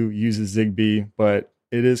 Philips Hue uses Zigbee, but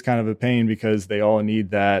it is kind of a pain because they all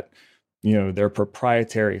need that, their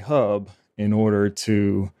proprietary hub in order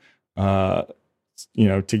to,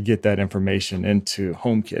 to get that information into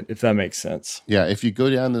HomeKit, if that makes sense. Yeah, if you go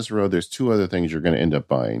down this road, there's two other things you're going to end up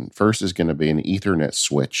buying. First is going to be an Ethernet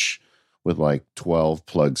switch with like 12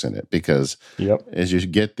 plugs in it, because as you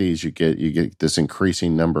get these, you get this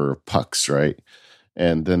increasing number of pucks, right?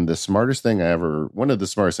 And then one of the smartest things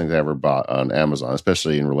I ever bought on Amazon,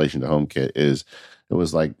 especially in relation to HomeKit, is it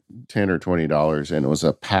was like $10 or $20, and it was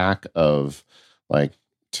a pack of like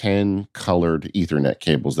 10 colored Ethernet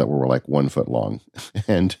cables that were like 1 foot long.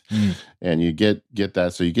 and you get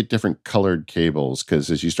that. So you get different colored cables, because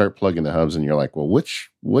as you start plugging the hubs and you're like, well, which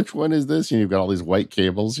one is this? And you've got all these white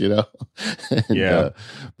cables, and,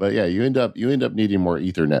 but yeah, you end up needing more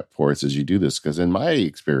Ethernet ports as you do this, because in my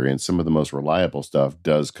experience, some of the most reliable stuff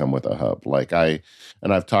does come with a hub. Like I've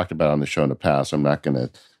talked about on the show in the past, so I'm not going to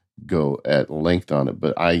go at length on it,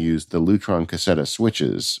 but I use the Lutron Cassetta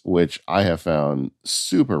switches, which I have found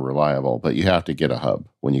super reliable, but you have to get a hub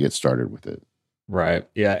when you get started with it. Right.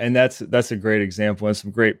 Yeah. And that's a great example and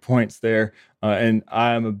some great points there. And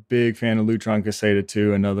I'm a big fan of Lutron Cassetta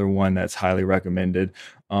too, another one that's highly recommended.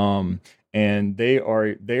 And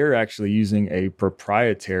they're actually using a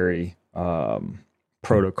proprietary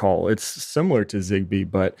protocol. It's similar to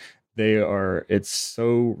Zigbee, but it's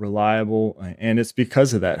so reliable, and it's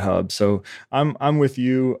because of that hub. So I'm with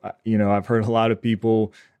you. I've heard a lot of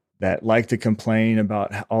people that like to complain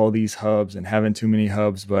about all these hubs and having too many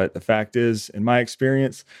hubs. But the fact is, in my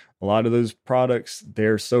experience, a lot of those products,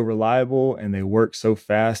 they're so reliable and they work so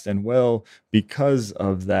fast and well because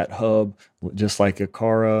of that hub, just like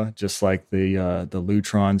Aqara, just like the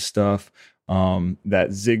Lutron stuff. That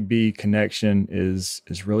Zigbee connection is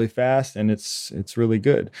really fast, and it's really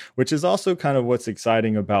good, which is also kind of what's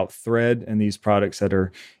exciting about Thread and these products that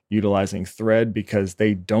are utilizing Thread, because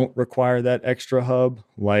they don't require that extra hub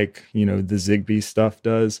like, the Zigbee stuff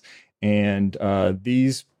does. And Thread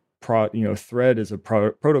is a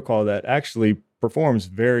protocol that actually performs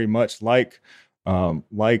very much like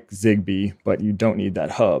Zigbee, but you don't need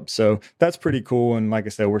that hub. So that's pretty cool. And like I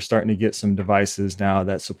said, we're starting to get some devices now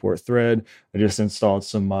that support Thread. I just installed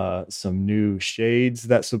some new shades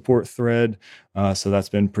that support Thread. So that's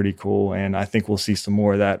been pretty cool. And I think we'll see some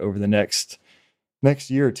more of that over the next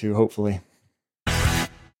year or two, hopefully.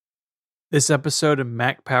 This episode of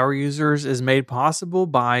Mac Power Users is made possible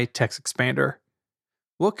by TextExpander.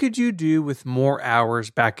 What could you do with more hours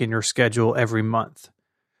back in your schedule every month?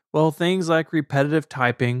 Well, things like repetitive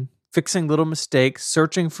typing, fixing little mistakes,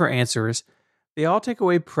 searching for answers, they all take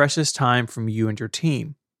away precious time from you and your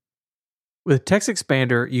team. With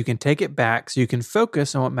TextExpander, you can take it back so you can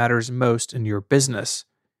focus on what matters most in your business.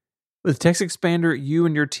 With TextExpander, you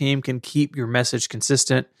and your team can keep your message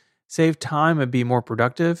consistent, save time and be more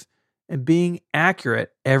productive, and being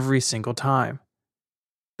accurate every single time.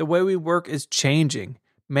 The way we work is changing.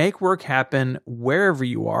 Make work happen wherever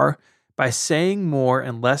you are by saying more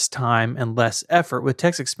in less time and less effort with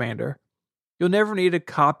TextExpander. You'll never need to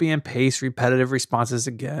copy and paste repetitive responses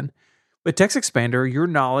again. With TextExpander, your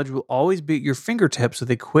knowledge will always be at your fingertips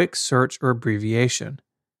with a quick search or abbreviation.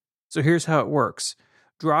 So here's how it works.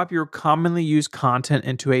 Drop your commonly used content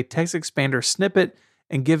into a TextExpander snippet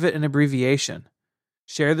and give it an abbreviation.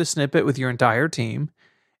 Share the snippet with your entire team,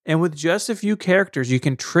 and with just a few characters, you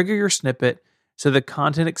can trigger your snippet so the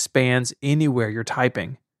content expands anywhere you're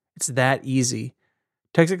typing. It's that easy.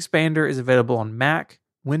 TextExpander is available on Mac,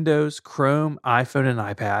 Windows, Chrome, iPhone, and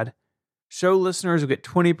iPad. Show listeners will get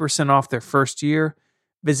 20% off their first year.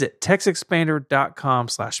 Visit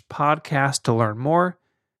textexpander.com/podcast to learn more.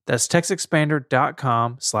 That's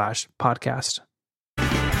textexpander.com/podcast.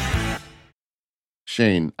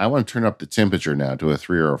 Shane, I want to turn up the temperature now to a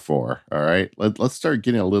 3 or a 4. All right. Let's start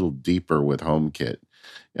getting a little deeper with HomeKit.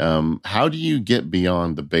 How do you get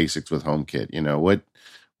beyond the basics with HomeKit?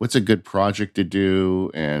 What's a good project to do,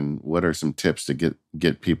 and what are some tips to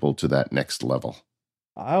get people to that next level?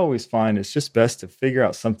 I always find it's just best to figure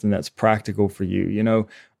out something that's practical for you.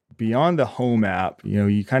 Beyond the Home app,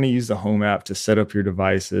 you kind of use the Home app to set up your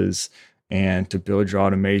devices and to build your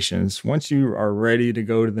automations. Once you are ready to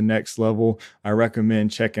go to the next level, I recommend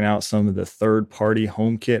checking out some of the third-party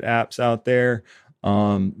HomeKit apps out there.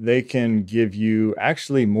 They can give you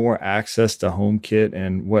actually more access to HomeKit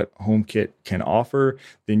and what HomeKit can offer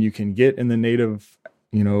than you can get in the native,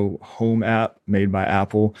 Home app made by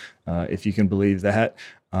Apple, if you can believe that.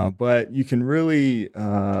 But you can really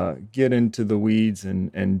get into the weeds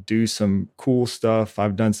and do some cool stuff.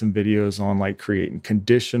 I've done some videos on like creating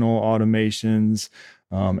conditional automations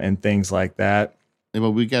and things like that. Yeah,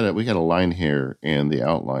 well, we got a line here in the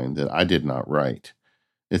outline that I did not write.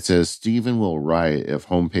 It says Stephen will write if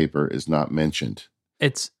home paper is not mentioned.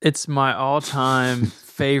 It's my all-time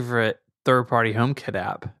favorite third-party HomeKit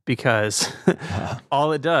app because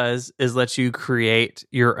all it does is let you create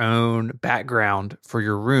your own background for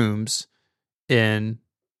your rooms in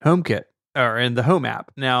HomeKit or in the Home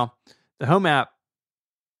app. Now, the Home app,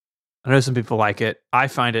 I know some people like it. I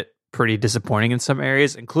find it pretty disappointing in some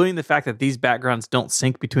areas, including the fact that these backgrounds don't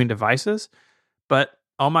sync between devices. But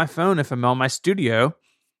on my phone, if I'm on my studio,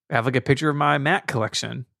 I have like a picture of my Mac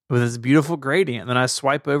collection with this beautiful gradient. And then I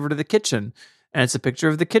swipe over to the kitchen and it's a picture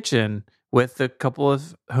of the kitchen with a couple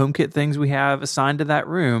of HomeKit things we have assigned to that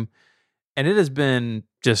room. And it has been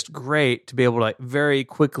just great to be able to like very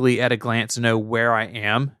quickly at a glance know where I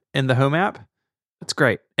am in the Home app. It's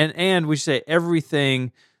great. And we say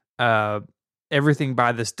everything by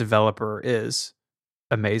this developer is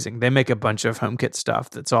amazing. They make a bunch of HomeKit stuff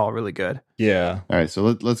that's all really good. Yeah. All right,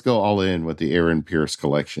 so let's go all in with the Aaron Pierce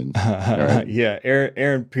collection. Right. Yeah,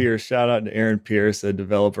 Aaron Pierce. Shout out to Aaron Pierce, a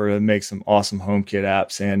developer that makes some awesome HomeKit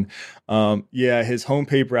apps. And his home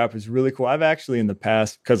paper app is really cool. I've actually in the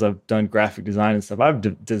past, because I've done graphic design and stuff,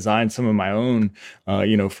 I've designed some of my own,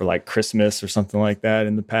 for like Christmas or something like that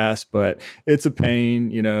in the past. But it's a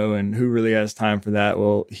pain, and who really has time for that?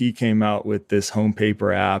 Well, he came out with this home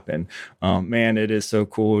paper app, and man, it is so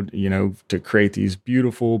cool, to create these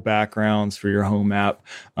beautiful backgrounds for your home app.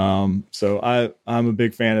 So I'm a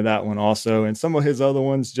big fan of that one also. And some of his other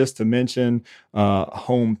ones, just to mention,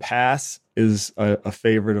 Home Pass is a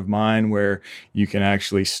favorite of mine, where you can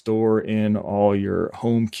actually store in all your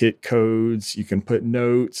HomeKit codes. You can put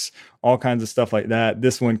notes, all kinds of stuff like that.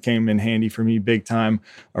 This one came in handy for me big time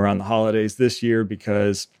around the holidays this year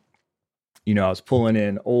because, I was pulling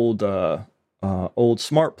in old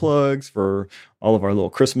smart plugs for all of our little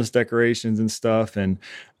Christmas decorations and stuff. And,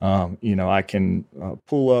 I can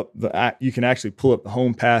pull up you can actually pull up the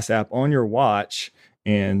Home Pass app on your watch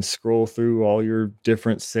and scroll through all your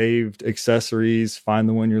different saved accessories, find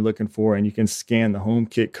the one you're looking for, and you can scan the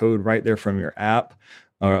HomeKit code right there from your app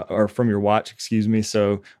or from your watch, excuse me.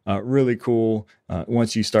 So really cool.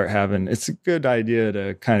 Once you start it's a good idea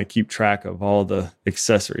to kind of keep track of all the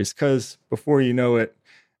accessories, because before you know it,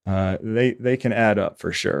 they can add up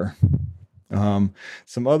for sure.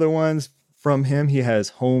 Some other ones from him, he has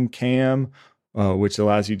Home Cam, which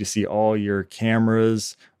allows you to see all your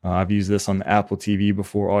cameras. I've used this on the Apple TV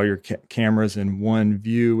before, all your cameras in one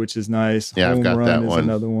view, which is nice. Yeah, Home I've got Run that is one.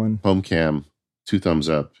 Another one. Home Cam, 2 thumbs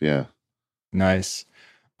up. Yeah. Nice.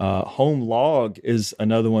 Home Log is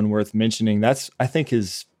another one worth mentioning. That's, I think,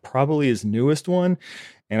 probably his newest one.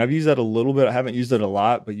 And I've used that a little bit. I haven't used it a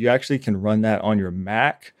lot, but you actually can run that on your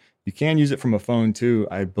Mac. You can use it from a phone too,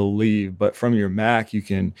 I believe, but from your Mac, you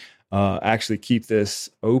can actually keep this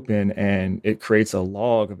open, and it creates a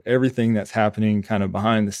log of everything that's happening kind of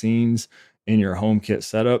behind the scenes in your HomeKit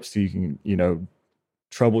setup. So you can,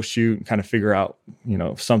 troubleshoot and kind of figure out,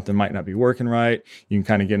 if something might not be working right. You can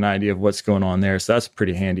kind of get an idea of what's going on there. So that's a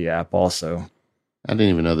pretty handy app also. I didn't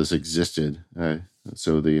even know this existed.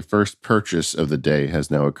 So the first purchase of the day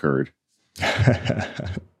has now occurred.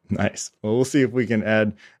 Nice. Well, we'll see if we can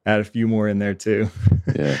add a few more in there too.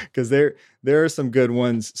 Yeah. Because there are some good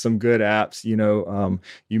ones, some good apps.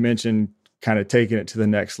 You mentioned kind of taking it to the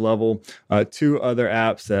next level. 2 other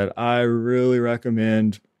apps that I really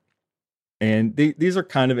recommend, and these are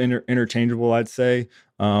kind of interchangeable, I'd say.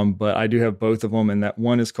 But I do have both of them, and that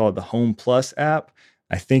one is called the Home Plus app.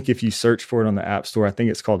 I think if you search for it on the App Store, I think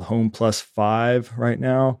it's called Home Plus 5 right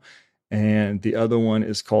now. And the other one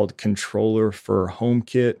is called Controller for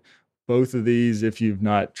HomeKit. Both of these, if you've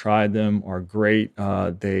not tried them, are great.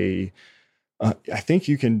 I think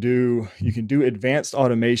you can do advanced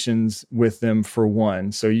automations with them for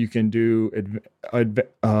one. So you can do you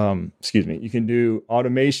can do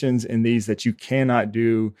automations in these that you cannot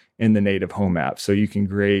do in the native Home app. So you can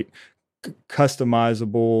create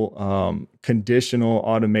customizable conditional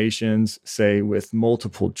automations, say with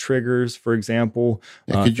multiple triggers, for example.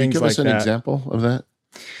 Yeah, could you give us an example of that?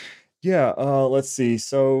 Yeah, let's see.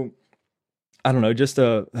 So I don't know,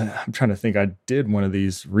 I'm trying to think. I did one of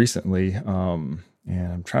these recently, and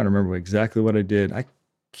I'm trying to remember exactly what I did. I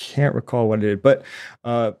can't recall what I did, but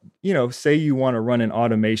say you want to run an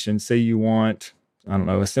automation. Say you want, I don't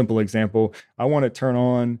know, a simple example. I want to turn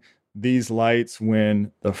on these lights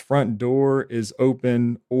when the front door is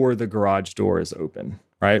open or the garage door is open,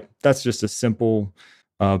 right? That's just a simple,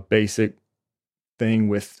 basic thing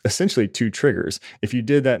with essentially two triggers. If you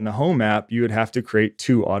did that in the home app, you would have to create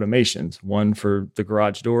two automations, one for the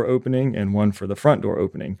garage door opening and one for the front door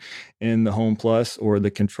opening. In the Home Plus or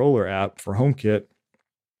the controller app for HomeKit,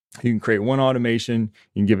 you can create one automation,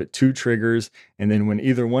 you can give it two triggers, and then when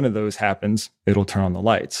either one of those happens, it'll turn on the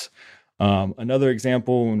lights. Another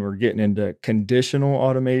example when we're getting into conditional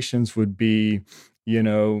automations would be,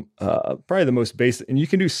 probably the most basic, and you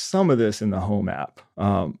can do some of this in the home app,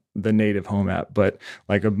 the native home app, but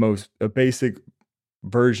like a basic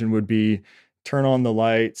version would be turn on the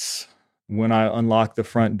lights when I unlock the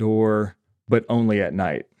front door, but only at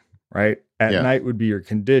night, right? At night would be your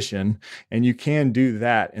condition, and you can do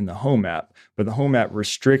that in the home app, but the home app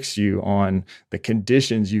restricts you on the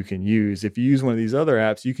conditions you can use. If you use one of these other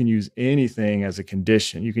apps, you can use anything as a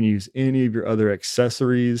condition. You can use any of your other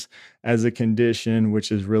accessories as a condition,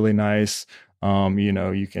 which is really nice.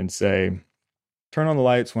 You can say, turn on the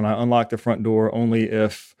lights when I unlock the front door, only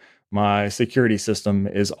if my security system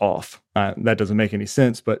is off. That doesn't make any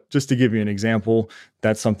sense, but just to give you an example,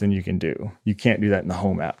 that's something you can do. You can't do that in the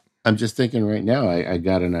home app. I'm just thinking right now, I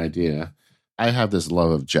got an idea. I have this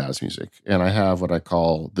love of jazz music, and I have what I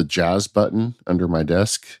call the jazz button under my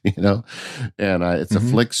desk, and it's a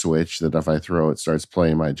flick switch that if I throw, it starts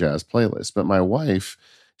playing my jazz playlist. But my wife,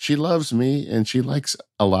 she loves me and she likes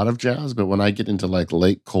a lot of jazz. But when I get into like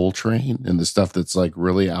Lake Coltrane and the stuff that's like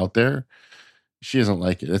really out there, she doesn't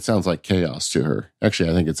like it. It sounds like chaos to her.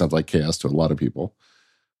 Actually, I think it sounds like chaos to a lot of people.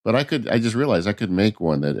 But I just realized I could make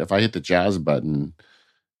one that if I hit the jazz button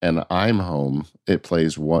and I'm home, it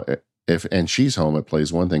plays one. And she's home, it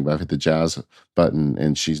plays one thing. But if I hit the jazz button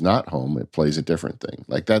and she's not home, it plays a different thing.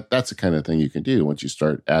 Like that. That's the kind of thing you can do once you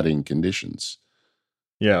start adding conditions.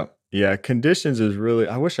 Yeah. Conditions is really.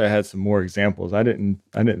 I wish I had some more examples. I didn't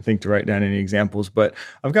think to write down any examples, but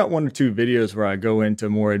I've got one or two videos where I go into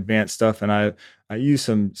more advanced stuff and I use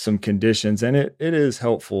some conditions, and it is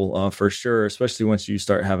helpful for sure, especially once you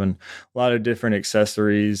start having a lot of different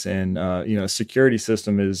accessories, and security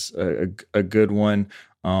system is a good one.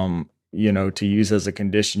 To use as a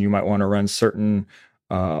condition. You might want to run certain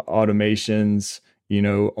automations,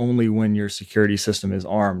 only when your security system is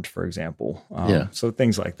armed, for example. So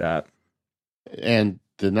things like that. And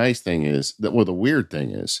the nice thing is the weird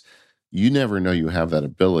thing is you never know you have that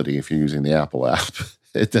ability if you're using the Apple app.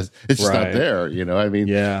 It's just not there.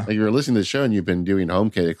 Like you're listening to the show and you've been doing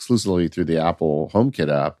HomeKit exclusively through the Apple HomeKit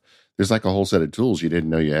app. There's like a whole set of tools you didn't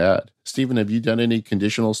know you had. Stephen, have you done any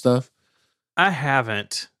conditional stuff? I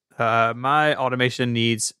haven't. My automation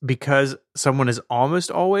needs, because someone is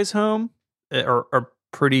almost always home, are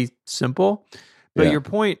pretty simple. But your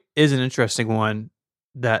point is an interesting one,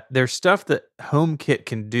 that there's stuff that HomeKit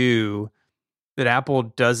can do that Apple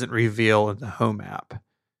doesn't reveal in the Home app.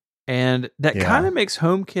 And that kind of makes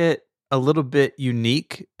HomeKit a little bit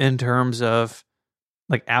unique in terms of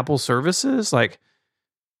like Apple services. Like,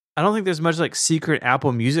 I don't think there's much like secret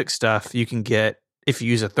Apple Music stuff you can get if you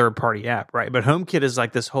use a third-party app, right? But HomeKit is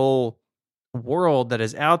like this whole world that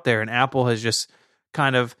is out there, and Apple has just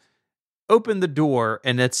kind of opened the door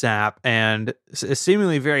in its app and is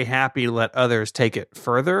seemingly very happy to let others take it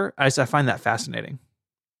further. I find that fascinating.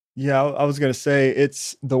 Yeah, I was going to say,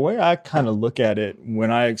 it's the way I kind of look at it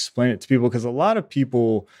when I explain it to people, because a lot of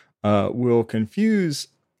people will confuse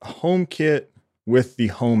HomeKit with the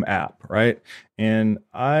home app, right? And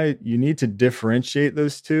you need to differentiate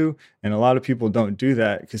those two. And a lot of people don't do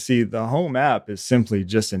that because, see, the home app is simply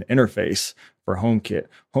just an interface for HomeKit.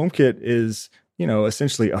 HomeKit is,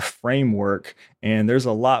 essentially a framework, and there's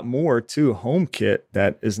a lot more to HomeKit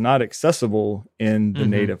that is not accessible in the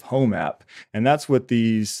native home app. And that's what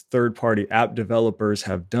these third-party app developers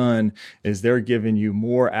have done, is they're giving you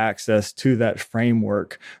more access to that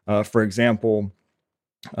framework. For example,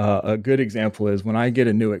 a good example is when I get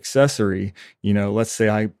a new accessory, let's say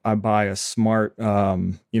I buy a smart,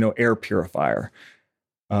 air purifier.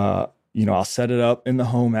 I'll set it up in the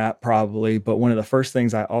home app probably, but one of the first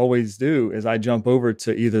things I always do is I jump over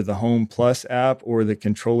to either the Home Plus app or the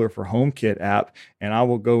Controller for HomeKit app, and I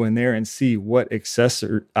will go in there and see what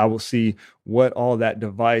all that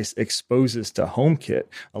device exposes to HomeKit.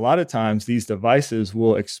 A lot of times these devices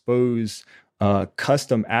will expose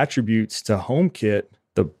custom attributes to HomeKit,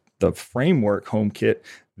 the framework HomeKit,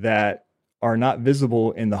 that are not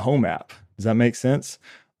visible in the home app. Does that make sense?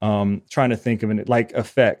 Trying to think of it like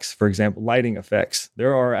effects, for example, lighting effects.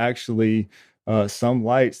 There are actually some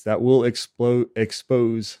lights that will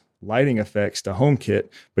expose lighting effects to HomeKit,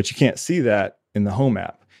 but you can't see that in the home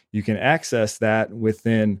app. You can access that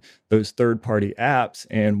within those third-party apps.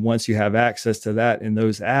 And once you have access to that in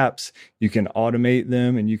those apps, you can automate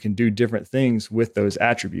them and you can do different things with those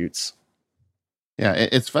attributes. Yeah,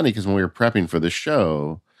 it's funny because when we were prepping for the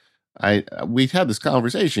show, we had this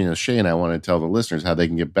conversation. Shay and I want to tell the listeners how they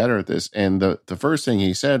can get better at this. And the first thing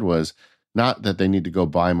he said was not that they need to go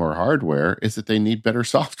buy more hardware, is that they need better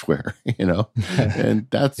software, and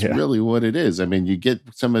that's really what it is. I mean, you get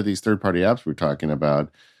some of these third-party apps we're talking about,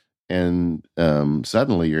 and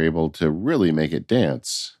suddenly you're able to really make it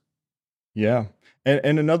dance. Yeah.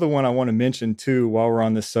 And another one I want to mention too, while we're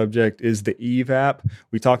on this subject, is the Eve app.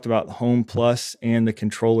 We talked about Home Plus and the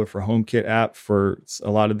controller for HomeKit app for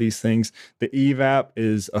a lot of these things. The Eve app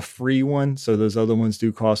is a free one, so those other ones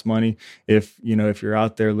do cost money. If you're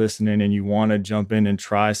out there listening and you want to jump in and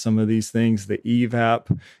try some of these things, the Eve app,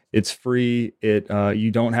 it's free.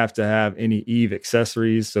 You don't have to have any Eve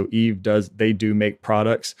accessories. So they do make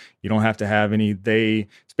products. You don't have to have any.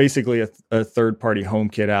 It's basically a third-party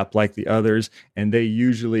HomeKit app like the others, and they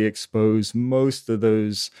usually expose most of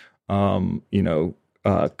those,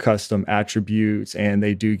 custom attributes, and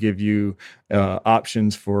they do give you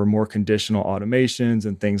options for more conditional automations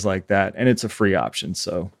and things like that. And it's a free option,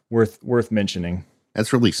 so worth mentioning.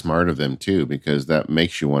 That's really smart of them too, because that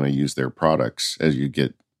makes you want to use their products as you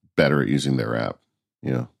get better at using their app.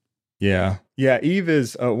 Yeah. Eve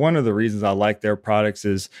is one of the reasons I like their products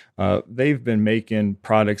is they've been making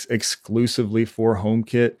products exclusively for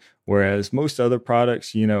HomeKit, whereas most other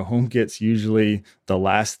products, HomeKit's usually the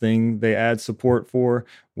last thing they add support for,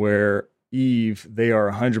 where Eve, they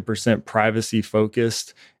are 100% privacy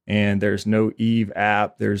focused, and there's no Eve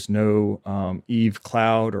app, there's no Eve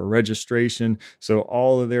cloud or registration. So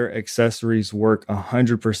all of their accessories work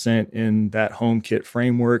 100% in that HomeKit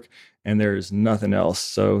framework, and there's nothing else.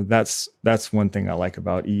 So that's one thing I like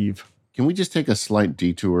about Eve. Can we just take a slight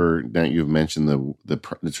detour that you've mentioned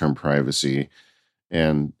the term privacy?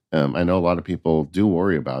 And I know a lot of people do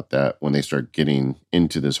worry about that when they start getting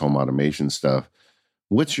into this home automation stuff.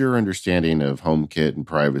 What's your understanding of HomeKit and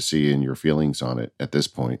privacy and your feelings on it at this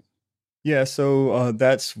point? Yeah, so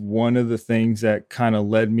that's one of the things that kind of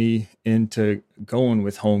led me into going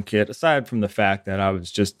with HomeKit, aside from the fact that I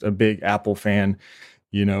was just a big Apple fan,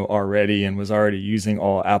 already, and was already using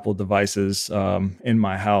all Apple devices in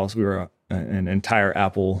my house. We were an entire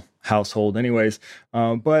Apple household anyways.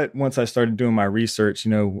 But once I started doing my research,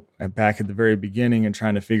 back at the very beginning and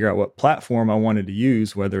trying to figure out what platform I wanted to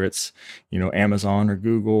use, whether it's, Amazon or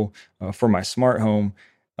Google for my smart home,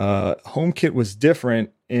 HomeKit was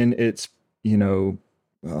different in its,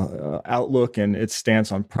 outlook and its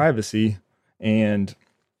stance on privacy. And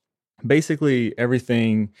basically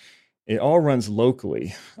everything, it all runs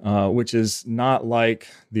locally, which is not like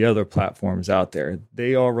the other platforms out there.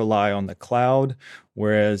 They all rely on the cloud,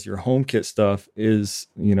 whereas your HomeKit stuff is,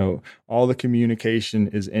 all the communication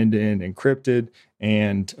is end-to-end encrypted,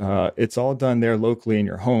 and it's all done there locally in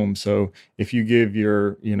your home. So if you give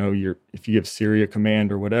if you give Siri a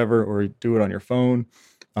command or whatever, or do it on your phone,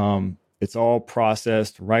 it's all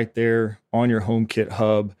processed right there on your HomeKit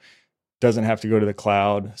hub. Doesn't have to go to the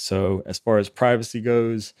cloud. So as far as privacy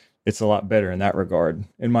goes, it's a lot better in that regard,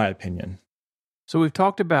 in my opinion. So we've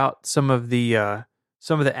talked about some of the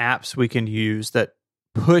apps we can use that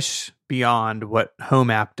push beyond what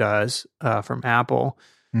Home app does from Apple.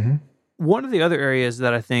 Mm-hmm. One of the other areas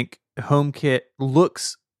that I think HomeKit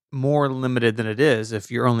looks more limited than it is,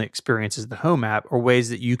 if your only experience is the Home app, are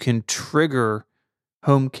ways that you can trigger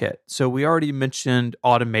HomeKit. So we already mentioned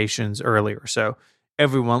automations earlier. So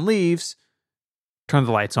everyone leaves, turn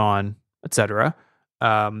the lights on, etc.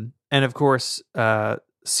 And of course,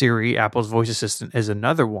 Siri, Apple's voice assistant, is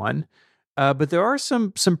another one. But there are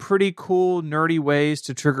some pretty cool, nerdy ways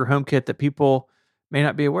to trigger HomeKit that people may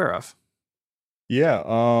not be aware of.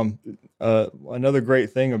 Yeah. Another great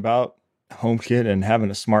thing about HomeKit and having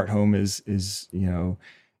a smart home is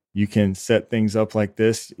you can set things up like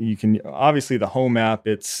this. You can, obviously, the Home app,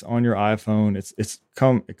 it's on your iPhone.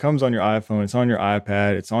 It comes on your iPhone. It's on your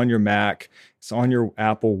iPad. It's on your Mac. It's on your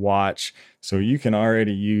Apple Watch. So you can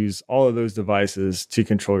already use all of those devices to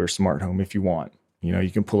control your smart home if you want. You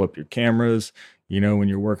can pull up your cameras, when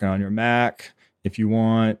you're working on your Mac, if you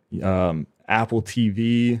want. Apple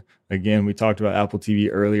TV. Again, we talked about Apple TV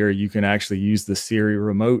earlier. You can actually use the Siri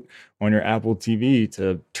remote on your Apple TV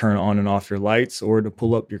to turn on and off your lights, or to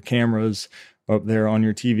pull up your cameras up there on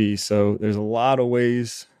your TV. So there's a lot of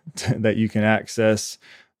ways that you can access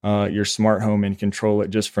your smart home and control it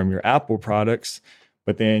just from your Apple products.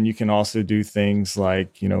 But then you can also do things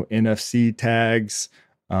like, NFC tags,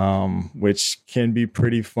 which can be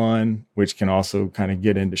pretty fun, which can also kind of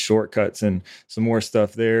get into shortcuts and some more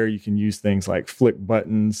stuff there. You can use things like flick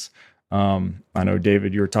buttons I know,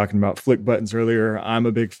 David, you were talking about flick buttons earlier. I'm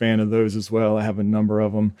a big fan of those as well. I have a number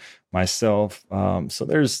of them myself. So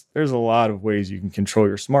there's a lot of ways you can control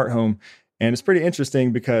your smart home. And it's pretty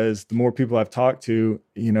interesting because the more people I've talked to,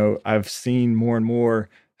 I've seen more and more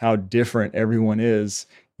how different everyone is.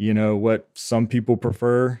 What some people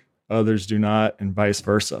prefer, others do not, and vice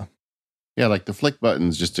versa. Yeah, like the flick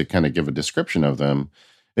buttons, just to kind of give a description of them,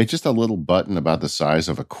 it's just a little button about the size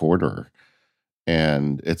of a quarter.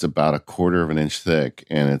 And it's about a quarter of an inch thick,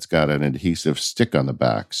 and it's got an adhesive stick on the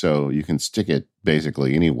back. So you can stick it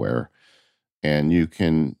basically anywhere. And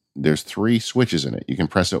there's 3 switches in it. You can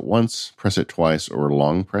press it once, press it twice, or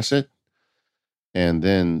long press it. And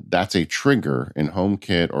then that's a trigger in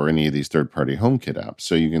HomeKit or any of these third-party HomeKit apps.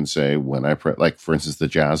 So you can say, when I press, like for instance, the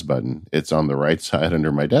Jazz button, it's on the right side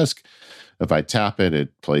under my desk. If I tap it,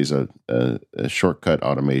 it plays a shortcut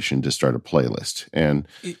automation to start a playlist. And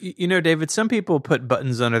David, some people put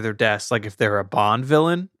buttons under their desk, like if they're a Bond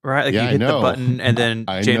villain, right? Like yeah, you hit I know. the button and then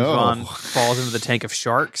James know. Bond falls into the tank of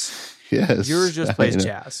sharks. Yes. Yours just plays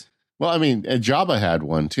jazz. Well, I mean, Jabba had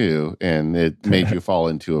one too, and it made you fall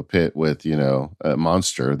into a pit with, a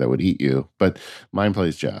monster that would eat you. But mine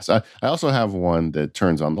plays jazz. I also have one that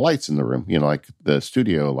turns on the lights in the room. Like the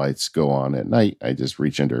studio lights go on at night. I just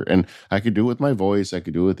reach under, and I could do it with my voice. I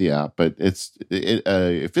could do it with the app, but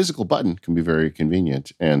a physical button can be very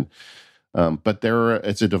convenient. And but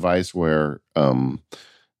it's a device where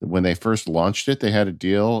when they first launched it, they had a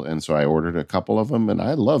deal, and so I ordered a couple of them, and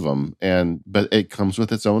I love them. But it comes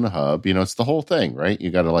with its own hub. It's the whole thing, right? You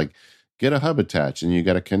got to get a hub attached, and you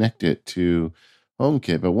got to connect it to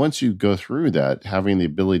HomeKit. But once you go through that, having the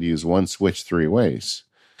ability to use one switch 3 ways.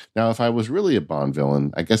 Now, if I was really a Bond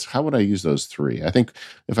villain, I guess how would I use those 3? I think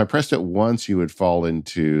if I pressed it once, you would fall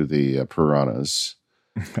into the piranhas,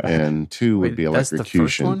 and 2 would be electrocution. That's the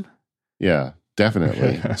first one? Yeah.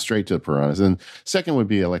 Definitely straight to the piranhas. And second would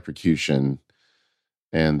be electrocution.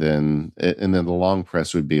 And then the long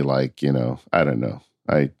press would be like, I don't know.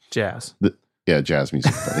 Jazz. Jazz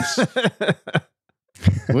music place.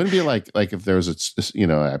 Wouldn't it be like if there was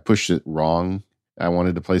I pushed it wrong. I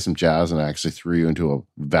wanted to play some jazz and I actually threw you into a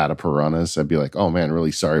vat of piranhas. I'd be like, oh man,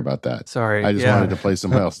 really sorry about that. Sorry. I just wanted to play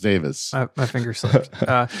some Miles Davis. My finger slipped.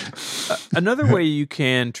 Another way you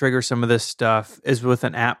can trigger some of this stuff is with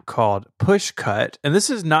an app called Pushcut. And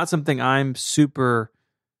this is not something I'm super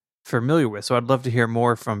familiar with. So I'd love to hear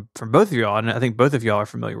more from both of y'all. And I think both of y'all are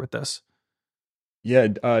familiar with this. Yeah,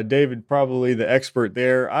 David, probably the expert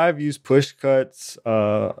there. I've used Pushcuts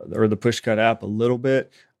or the Pushcut app a little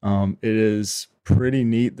bit. It is pretty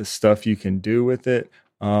neat, the stuff you can do with it.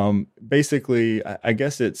 Basically, I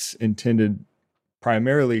guess it's intended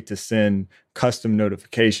primarily to send custom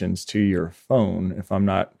notifications to your phone, if I'm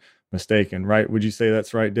not mistaken, right? Would you say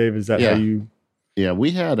that's right, Dave? Is that how you... Yeah,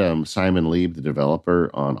 we had Simon Lieb, the developer,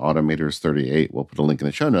 on Automators 38. We'll put a link in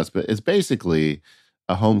the show notes, but it's basically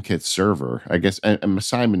a HomeKit server, I guess. And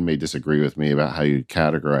Simon may disagree with me about how you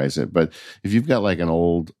categorize it, but if you've got like an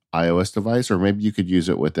old iOS device, or maybe you could use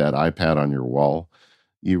it with that iPad on your wall,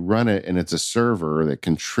 you run it and it's a server that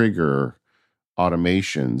can trigger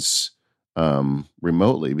automations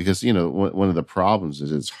remotely, because one of the problems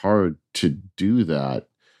is it's hard to do that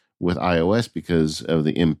with iOS because of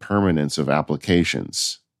the impermanence of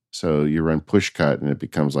applications. So you run Pushcut and it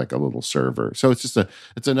becomes like a little server. So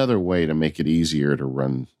it's another way to make it easier to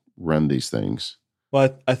run these things.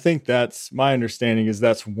 Well, I think that's my understanding is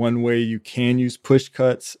that's one way you can use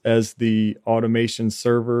Pushcuts as the automation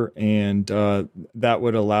server. And that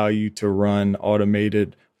would allow you to run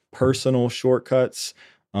automated personal shortcuts,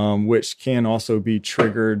 which can also be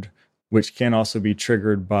triggered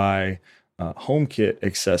by HomeKit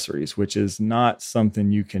accessories, which is not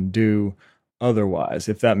something you can do otherwise,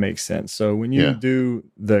 if that makes sense. So when you do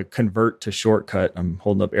the convert to shortcut, I'm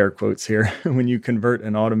holding up air quotes here, when you convert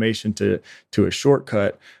an automation to a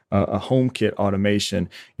shortcut, a HomeKit automation,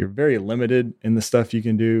 you're very limited in the stuff you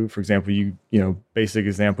can do. For example, basic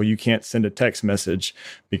example, you can't send a text message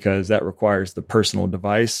because that requires the personal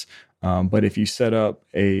device. But if you set up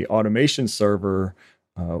a automation server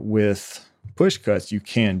with Pushcuts, you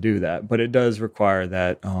can do that, but it does require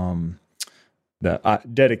that the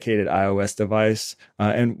dedicated iOS device.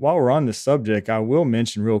 And while we're on this subject, I will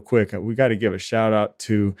mention real quick, we got to give a shout out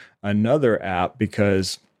to another app,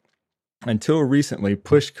 because until recently,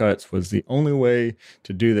 Pushcuts was the only way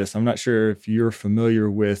to do this. I'm not sure if you're familiar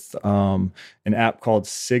with an app called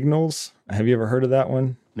Signals. Have you ever heard of that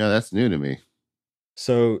one? No, that's new to me.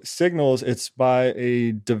 So Signals, it's by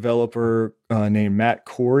a developer named Matt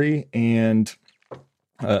Corey, and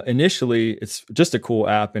initially, it's just a cool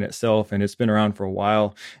app in itself, and it's been around for a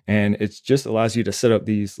while. And it just allows you to set up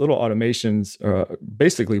these little automations,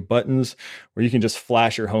 basically buttons, where you can just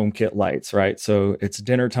flash your HomeKit lights, right? So it's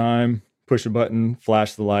dinner time, push a button,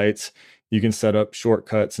 flash the lights. You can set up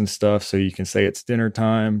shortcuts and stuff. So you can say it's dinner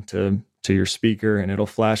time to your speaker, and it'll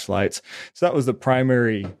flash lights. So that was the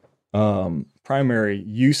primary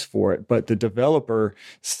use for it. But the developer,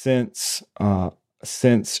 since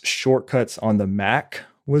Shortcuts on the Mac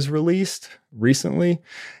was released recently,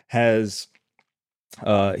 he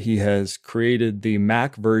has created the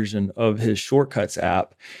Mac version of his Shortcuts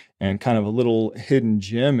app. And kind of a little hidden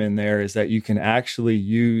gem in there is that you can actually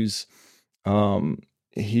use,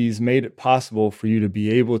 he's made it possible for you to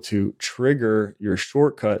be able to trigger your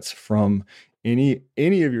shortcuts from any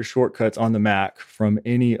of your shortcuts on the Mac from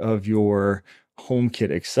any of your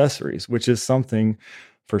HomeKit accessories, which is something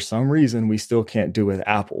for some reason we still can't do with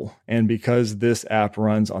Apple. And because this app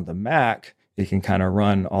runs on the Mac, it can kind of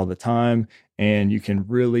run all the time, and you can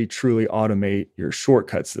really truly automate your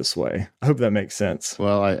shortcuts this way. I hope that makes sense.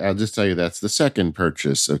 Well, I'll just tell you that's the second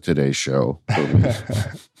purchase of today's show.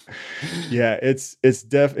 Yeah, it's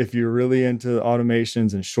if you're really into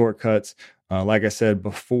automations and shortcuts, like I said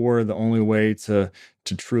before, the only way to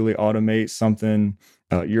truly automate something,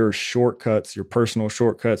 your shortcuts, your personal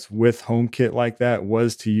shortcuts with HomeKit like that,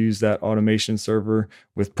 was to use that automation server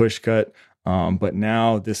with Pushcut. But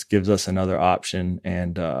now this gives us another option,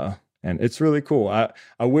 and it's really cool.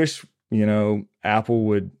 I wish, Apple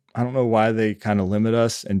would. I don't know why they kind of limit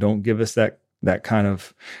us and don't give us that kind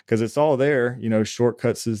of, because it's all there.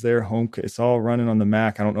 Shortcuts is there, HomeKit, it's all running on the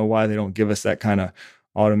Mac. I don't know why they don't give us that kind of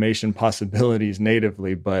automation possibilities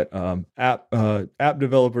natively, but app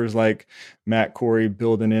developers like Matt Corey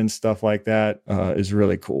building in stuff like that is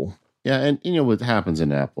really cool. Yeah, and what happens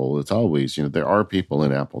in Apple, it's always, there are people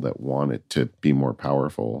in Apple that want it to be more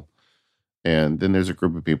powerful. And then there's a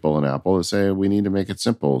group of people in Apple that say we need to make it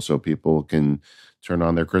simple so people can turn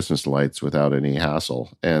on their Christmas lights without any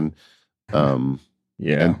hassle. And and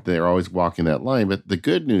they're always walking that line. But the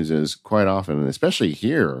good news is, quite often, and especially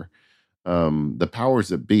here, the powers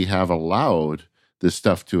that be have allowed this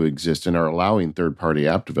stuff to exist and are allowing third-party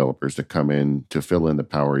app developers to come in to fill in the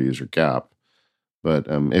power user gap. But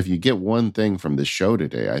if you get one thing from this show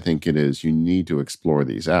today, I think it is you need to explore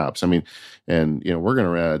these apps. I mean, and we're going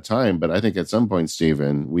to run out of time, but I think at some point,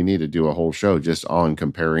 Stephen, we need to do a whole show just on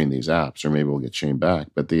comparing these apps, or maybe we'll get Shane back.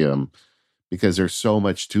 But because there's so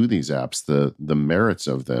much to these apps, the merits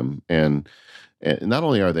of them, and not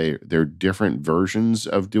only are they're different versions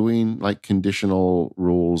of doing like conditional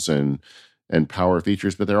rules and power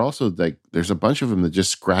features, but they're also like there's a bunch of them that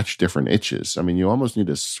just scratch different itches. I mean, you almost need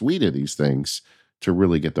a suite of these things to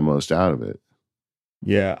really get the most out of it.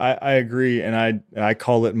 Yeah, I agree. And I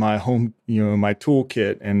call it my home, my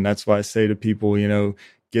toolkit. And that's why I say to people,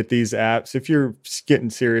 get these apps. If you're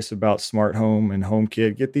getting serious about smart home and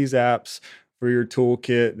HomeKit, get these apps for your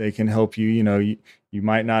toolkit. They can help you. You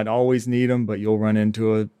might not always need them, but you'll run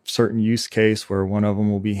into a certain use case where one of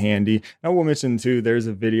them will be handy. And I will mention too, there's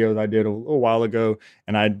a video that I did a little while ago,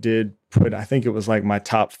 and I did put, I think it was like my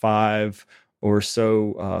top 5 or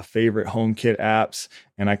so favorite HomeKit apps.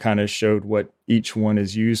 And I kind of showed what each one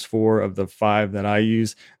is used for of the 5 that I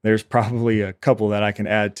use. There's probably a couple that I can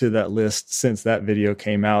add to that list since that video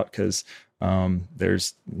came out, because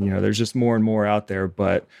there's just more and more out there.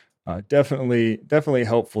 But definitely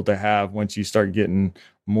helpful to have once you start getting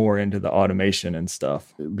more into the automation and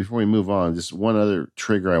stuff. Before we move on, just one other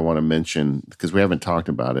trigger I want to mention, because we haven't talked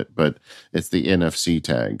about it, but it's the NFC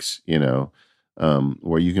tags,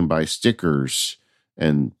 where you can buy stickers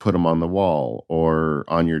and put them on the wall or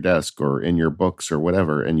on your desk or in your books or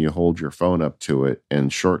whatever, and you hold your phone up to it,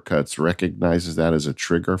 and Shortcuts recognizes that as a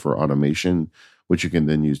trigger for automation, which you can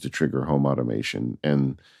then use to trigger home automation.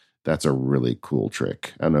 And that's a really cool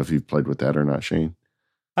trick. I don't know if you've played with that or not, Shane.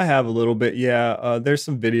 I have a little bit, yeah. There's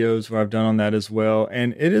some videos where I've done on that as well,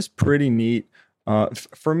 and it is pretty neat.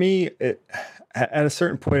 For me, at a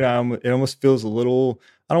certain point, it almost feels a little,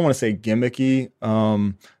 I don't want to say gimmicky,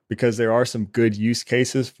 because there are some good use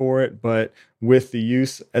cases for it. But with the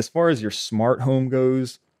use, as far as your smart home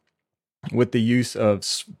goes, with the use of,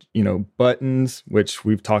 buttons, which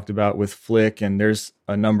we've talked about with Flick, and there's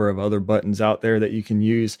a number of other buttons out there that you can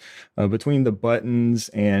use, between the buttons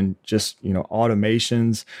and just,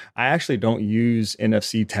 automations. I actually don't use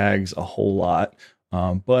NFC tags a whole lot,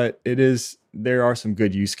 but there are some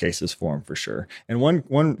good use cases for them for sure. And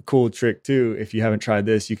one cool trick too, if you haven't tried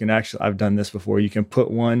this, you can actually, I've done this before, you can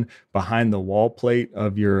put one behind the wall plate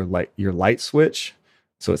of your light switch.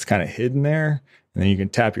 So it's kind of hidden there. And then you can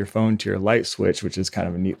tap your phone to your light switch, which is kind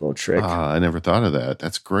of a neat little trick. I never thought of that.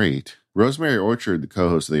 That's great. Rosemary Orchard, the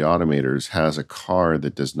co-host of the Automators, has a car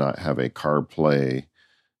that does not have a CarPlay,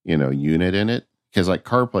 unit in it. Because like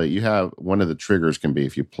CarPlay, you have one of the triggers can be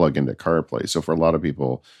if you plug into CarPlay. So for a lot of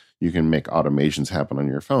people, you can make automations happen on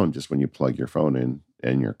your phone just when you plug your phone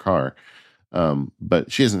in your car.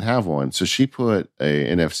 But she doesn't have one. So she put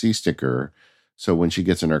a NFC sticker. So when she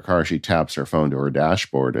gets in her car, she taps her phone to her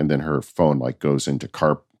dashboard, and then her phone like goes into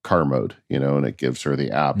car mode, and it gives her the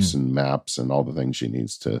apps and maps and all the things she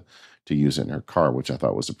needs to use in her car, which I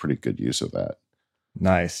thought was a pretty good use of that.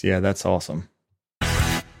 Nice. Yeah, that's awesome.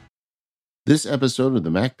 This episode of the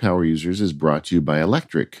Mac Power Users is brought to you by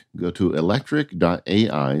Electric. Go to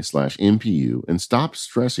electric.ai/MPU and stop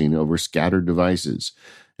stressing over scattered devices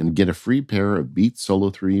and get a free pair of Beats Solo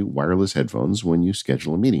 3 wireless headphones when you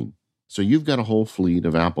schedule a meeting. So you've got a whole fleet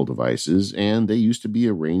of Apple devices, and they used to be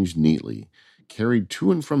arranged neatly, carried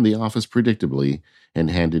to and from the office predictably, and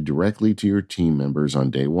handed directly to your team members on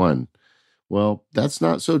day one. Well, that's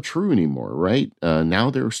not so true anymore, right? Now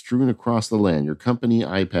they're strewn across the land. Your company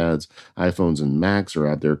iPads, iPhones, and Macs are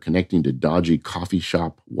out there connecting to dodgy coffee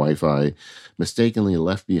shop Wi-Fi, mistakenly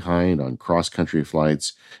left behind on cross-country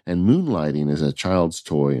flights, and moonlighting as a child's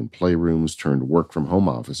toy in playrooms turned work-from-home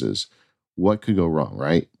offices. What could go wrong,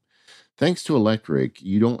 right? Thanks to Electric,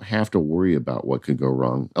 you don't have to worry about what could go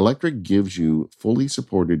wrong. Electric gives you fully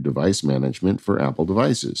supported device management for Apple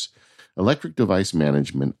devices. Electric Device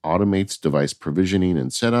Management automates device provisioning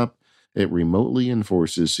and setup. It remotely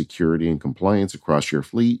enforces security and compliance across your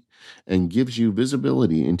fleet and gives you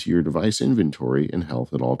visibility into your device inventory and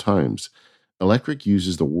health at all times. Electric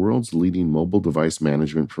uses the world's leading mobile device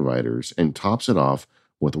management providers and tops it off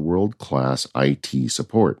with world-class IT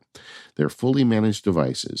support. They're fully managed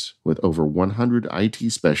devices with over 100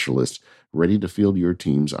 IT specialists ready to field your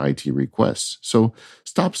team's IT requests. So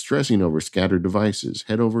stop stressing over scattered devices.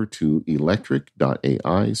 Head over to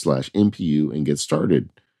electric.ai/MPU and get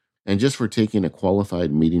started. And just for taking a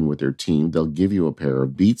qualified meeting with their team, they'll give you a pair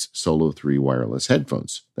of Beats Solo 3 wireless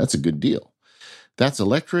headphones. That's a good deal. That's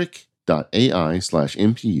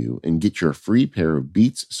electric.ai/MPU and get your free pair of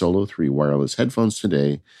Beats Solo 3 wireless headphones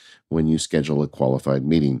today when you schedule a qualified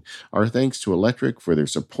meeting. Our thanks to Electric for their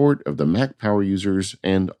support of the Mac Power Users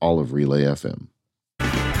and all of Relay FM.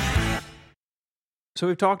 So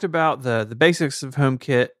we've talked about the basics of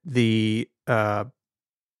HomeKit, the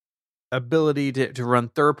ability to run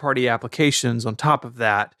third-party applications on top of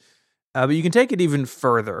that. But you can take it even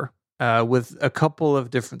further with a couple of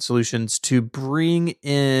different solutions to bring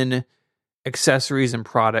in accessories and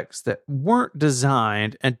products that weren't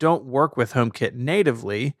designed and don't work with HomeKit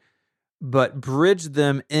natively, but bridge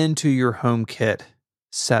them into your HomeKit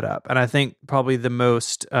setup. And I think probably the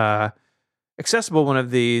most accessible one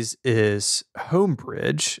of these is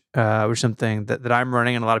HomeBridge, which is something that I'm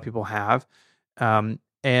running and a lot of people have.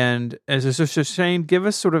 And so Shane, give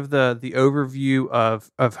us sort of the overview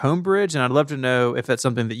of HomeBridge, and I'd love to know if that's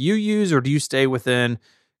something that you use, or do you stay within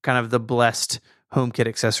kind of the blessed HomeKit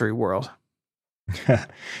accessory world?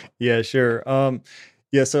 Yeah, sure.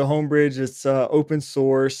 So HomeBridge, it's open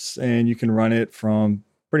source, and you can run it from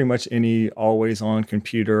pretty much any always-on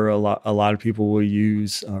computer. A lot of people will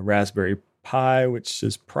use Raspberry Pi, which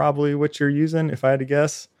is probably what you're using, if I had to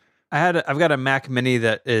guess. I've got a Mac Mini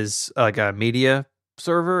that is like a media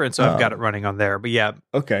server, and so I've got it running on there. But yeah,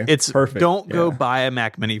 okay, it's perfect. Don't go buy a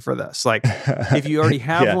Mac Mini for this. Like, if you already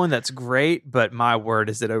have one, that's great. But my word,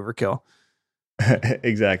 is it overkill?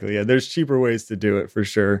 Exactly. Yeah, there's cheaper ways to do it for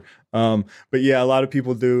sure. But yeah, a lot of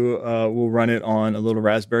people will run it on a little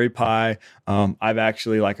Raspberry Pi. I've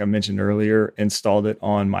actually, like I mentioned earlier, installed it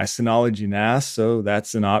on my Synology NAS. So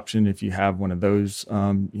that's an option if you have one of those,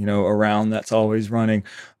 around that's always running.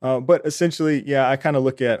 But essentially, yeah, I kind of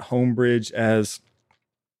look at HomeBridge as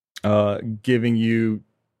giving you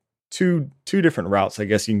two different routes, I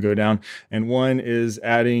guess you can go down. And one is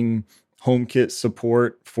adding HomeKit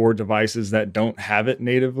support for devices that don't have it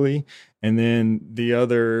natively. And then the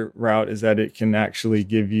other route is that it can actually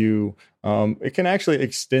give you, it can actually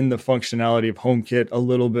extend the functionality of HomeKit a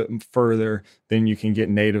little bit further than you can get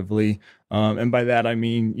natively. And by that, I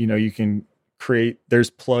mean, you can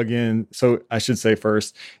there's plugin. So I should say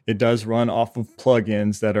first, it does run off of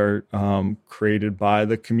plugins that are created by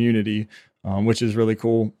the community, which is really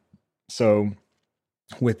cool. So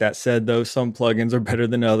with that said, though, some plugins are better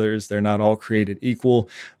than others. They're not all created equal,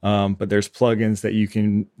 but there's plugins that you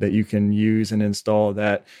can use and install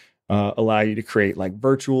that allow you to create like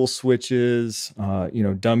virtual switches,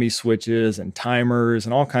 dummy switches and timers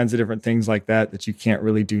and all kinds of different things like that you can't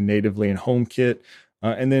really do natively in HomeKit.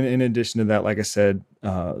 And then in addition to that, like I said,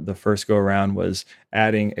 the first go around was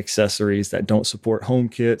adding accessories that don't support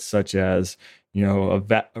HomeKit, such as a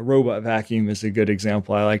robot vacuum is a good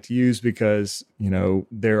example I like to use because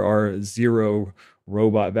there are 0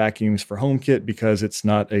 robot vacuums for HomeKit because it's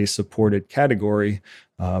not a supported category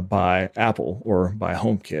by Apple or by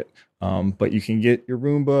HomeKit. But you can get your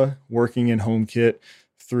Roomba working in HomeKit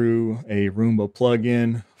through a Roomba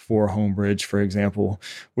plugin for Homebridge, for example,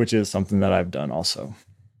 which is something that I've done also.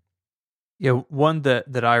 Yeah, one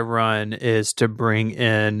that I run is to bring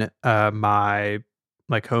in my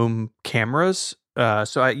home cameras.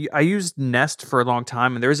 So I used Nest for a long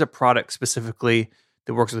time, and there is a product specifically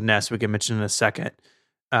that works with Nest we can mention in a second.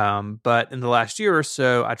 But in the last year or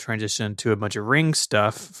so, I transitioned to a bunch of Ring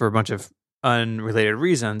stuff for a bunch of unrelated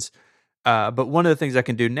reasons. But one of the things I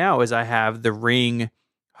can do now is I have the Ring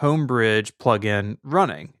Homebridge plugin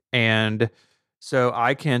running. And so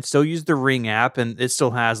I can still use the Ring app, and it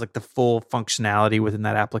still has the full functionality within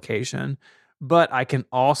that application. But I can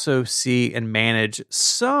also see and manage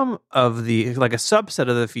some of the, a subset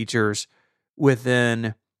of the features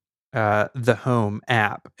within the Home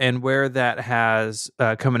app. And where that has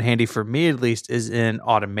come in handy for me, at least, is in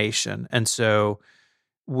automation. And so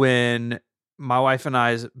when my wife and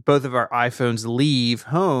I, both of our iPhones leave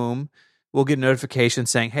home, we'll get a notification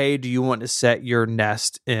saying, hey, do you want to set your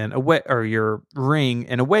Nest in away or your Ring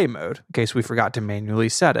in away mode in case we forgot to manually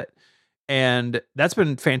set it? And that's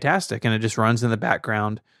been fantastic. And it just runs in the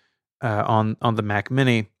background on the Mac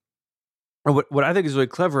Mini. What I think is really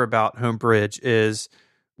clever about Homebridge is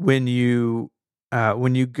when you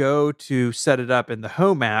go to set it up in the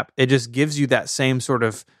Home app, it just gives you that same sort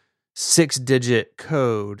of 6-digit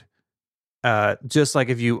code, just like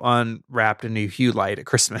if you unwrapped a new Hue light at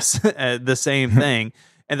Christmas, the same thing.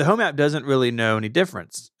 And the Home app doesn't really know any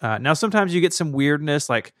difference. Now, sometimes you get some weirdness,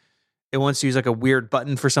 like it wants to use a weird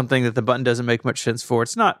button for something that the button doesn't make much sense for.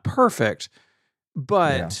 It's not perfect,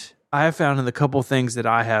 but I have found in the couple things that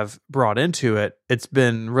I have brought into it, it's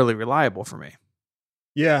been really reliable for me.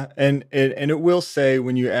 Yeah, and it will say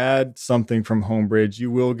when you add something from Homebridge,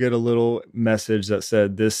 you will get a little message that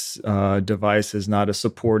said this device is not a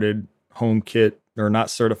supported HomeKit or not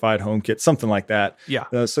certified HomeKit, something like that.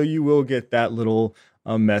 Yeah. So you will get that little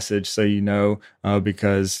message, so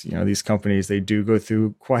because these companies, they do go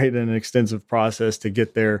through quite an extensive process to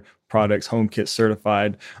get their products HomeKit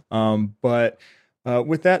certified. But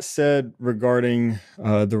with that said, regarding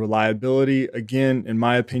the reliability, again, in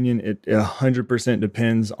my opinion, it 100%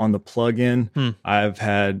 depends on the plugin. I've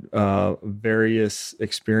had various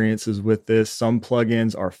experiences with this. Some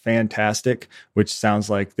plugins are fantastic, which sounds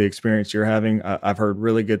like the experience you're having. I've heard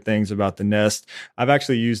really good things about the Nest. I've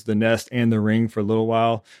actually used the Nest and the Ring for a little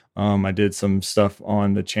while. I did some stuff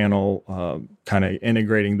on the channel, kind of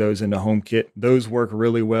integrating those into HomeKit. Those work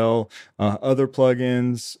really well. Other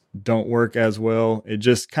plugins don't work as well. It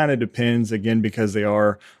just kind of depends, again, because they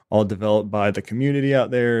are all developed by the community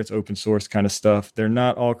out there. It's open source kind of stuff. They're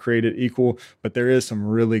not all created equal, but there is some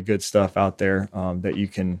really good stuff out there that you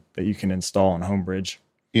can install on Homebridge.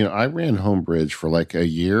 I ran Homebridge for a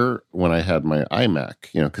year when I had my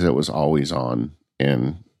iMac, because it was always on,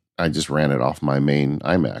 and I just ran it off my main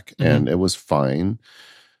iMac, and it was fine.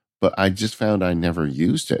 But I just found I never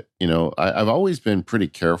used it. I've always been pretty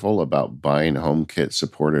careful about buying HomeKit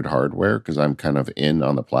supported hardware because I'm kind of in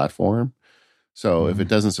on the platform. So if it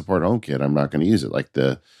doesn't support HomeKit, I'm not going to use it.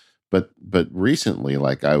 But recently,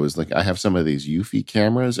 I have some of these Eufy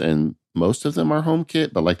cameras, and most of them are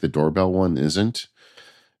HomeKit, but the doorbell one isn't.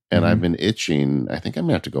 And I've been itching. I think I'm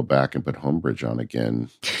gonna have to go back and put Homebridge on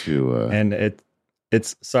again to. And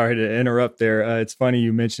it's sorry to interrupt there. It's funny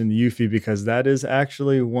you mentioned the Eufy because that is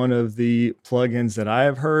actually one of the plugins that I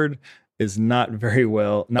have heard is not very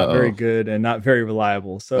good, and not very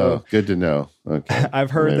reliable. So good to know. Okay,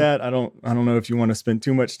 I've heard that. I don't know if you want to spend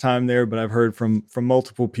too much time there, but I've heard from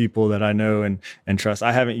multiple people that I know and trust.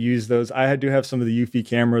 I haven't used those. I do have some of the Eufy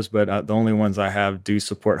cameras, but the only ones I have do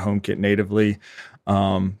support HomeKit natively.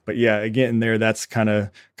 But yeah, again, that's kind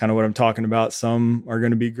of what I'm talking about. Some are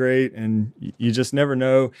going to be great, and you just never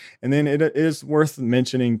know. And then it is worth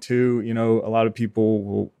mentioning too, a lot of people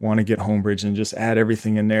will want to get Homebridge and just add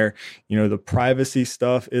everything in there. The privacy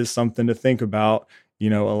stuff is something to think about. A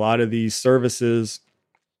lot of these services,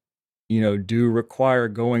 do require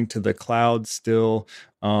going to the cloud still,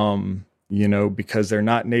 because they're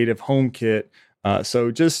not native HomeKit.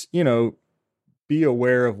 So just, be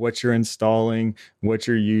aware of what you're installing, what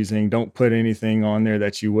you're using. Don't put anything on there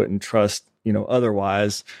that you wouldn't trust,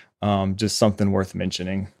 otherwise. Just something worth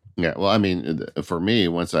mentioning. Yeah. Well, I mean, for me,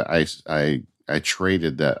 once I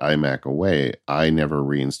traded that iMac away, I never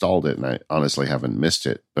reinstalled it, and I honestly haven't missed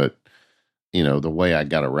it. But the way I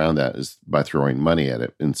got around that is by throwing money at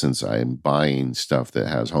it. And since I'm buying stuff that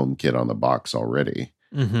has HomeKit on the box already,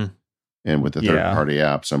 and with the third-party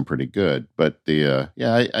apps, I'm pretty good. But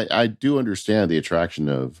I do understand the attraction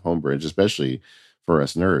of Homebridge, especially for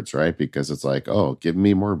us nerds, right? Because it's like, oh, give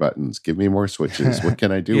me more buttons, give me more switches. What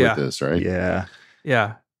can I do with this, right?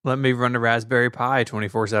 Yeah. Let me run a Raspberry Pi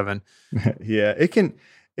 24/7. Yeah, it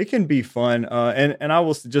can be fun. And I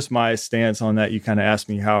will just my stance on that. You kind of asked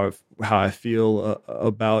me how I feel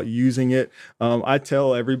about using it. I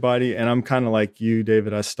tell everybody, and I'm kind of like you,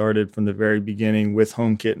 David. I started from the very beginning with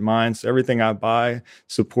HomeKit in mind. So everything I buy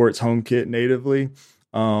supports HomeKit natively.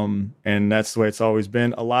 And that's the way it's always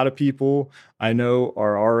been. A lot of people I know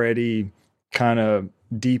are already kind of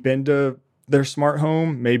deep into their smart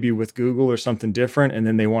home, maybe with Google or something different, and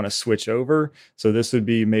then they want to switch over. So this would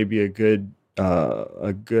be maybe a good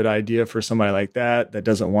idea for somebody like that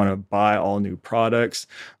doesn't want to buy all new products.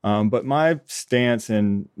 But my stance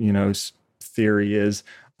and theory is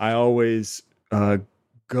I always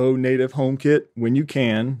go native HomeKit when you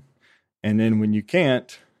can, and then when you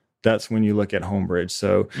can't, that's when you look at Homebridge.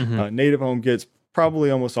 So native HomeKit's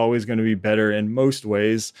probably almost always going to be better in most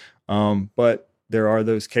ways, but there are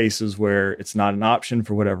those cases where it's not an option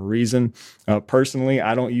for whatever reason. Personally,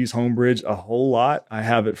 I don't use Homebridge a whole lot. I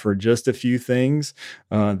have it for just a few things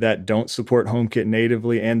that don't support HomeKit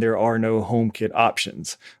natively, and there are no HomeKit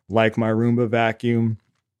options, like my Roomba vacuum.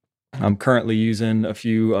 I'm currently using a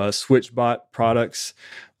few SwitchBot products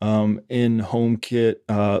in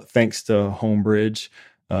HomeKit thanks to Homebridge.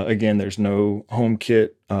 Again, there's no HomeKit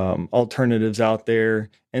alternatives out there.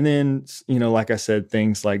 And then, like I said,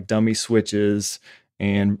 things like dummy switches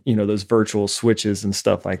and, those virtual switches and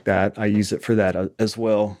stuff like that. I use it for that as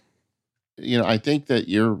well. I think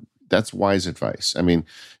that that's wise advice. I mean,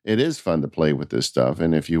 it is fun to play with this stuff.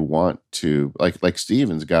 And if you want to, like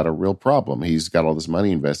Steven's got a real problem. He's got all this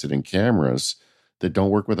money invested in cameras that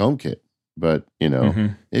don't work with HomeKit. But,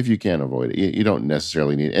 if you can avoid it, you don't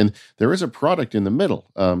necessarily need it. And there is a product in the middle.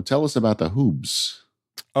 Tell us about the Hoobs.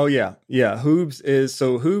 Oh, yeah. Yeah. Hoobs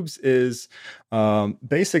is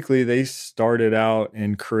basically they started out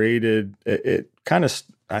and created it kind of,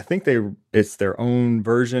 I think it's their own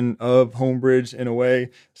version of Homebridge in a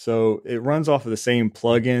way. So it runs off of the same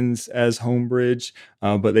plugins as Homebridge,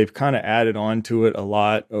 but they've kind of added on to it a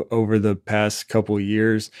lot over the past couple of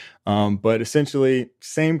years. But essentially,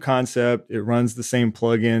 same concept. It runs the same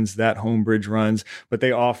plugins that Homebridge runs, but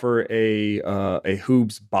they offer a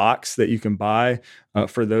Hoobs box that you can buy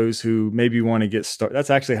for those who maybe want to get started. That's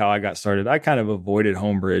actually how I got started. I kind of avoided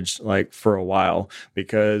Homebridge like for a while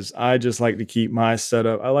because I just like to keep my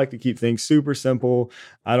setup. I like to keep things super simple.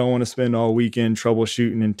 I don't want to spend all weekend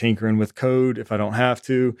troubleshooting and tinkering with code if I don't have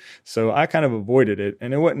to. So I kind of avoided it.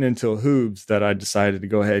 And it wasn't until Hoobs that I decided to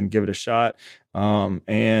go ahead and give it a shot.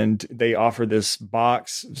 And they offer this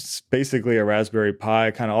box. It's basically a Raspberry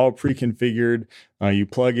Pi, kind of all pre-configured. You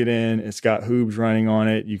plug it in, it's got Hoobs running on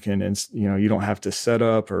it. You can, you don't have to set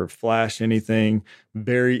up or flash anything.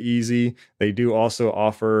 Very easy. They do also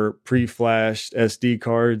offer pre-flashed SD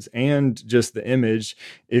cards and just the image.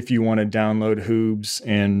 If you want to download Hoobs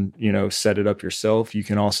and, set it up yourself, you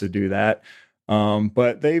can also do that.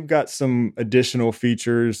 But they've got some additional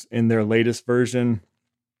features in their latest version.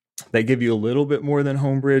 They give you a little bit more than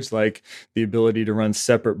Homebridge, like the ability to run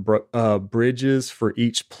separate bridges for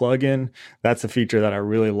each plugin. That's a feature that I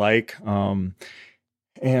really like. And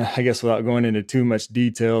I guess without going into too much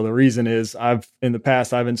detail, the reason is in the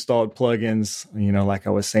past I've installed plugins, like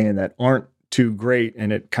I was saying, that aren't too great,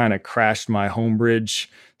 and it kind of crashed my Homebridge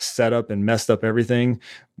setup and messed up everything.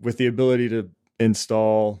 With the ability to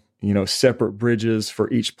install separate bridges for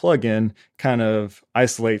each plugin kind of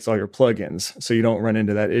isolates all your plugins so you don't run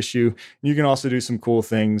into that issue. You can also do some cool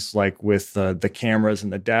things like with the cameras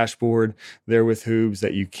and the dashboard there with Hoobs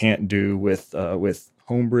that you can't do with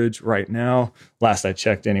Homebridge right now, last I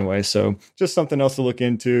checked anyway. So just something else to look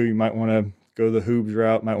into. You might want to go the Hoobs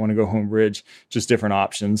route, might want to go Homebridge, just different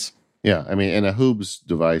options. Yeah, I mean, and a Hoobs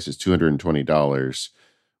device is $220.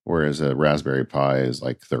 Whereas a Raspberry Pi is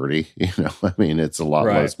like 30, I mean, it's a lot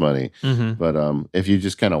less money. Mm-hmm. But if you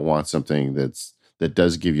just kind of want something that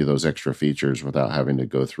does give you those extra features without having to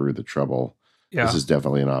go through the trouble, this is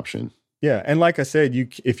definitely an option. Yeah. And like I said,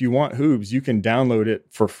 if you want Hoobs, you can download it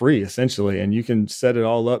for free essentially, and you can set it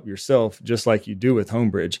all up yourself just like you do with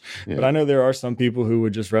Homebridge. Yeah. But I know there are some people who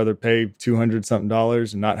would just rather pay $200 something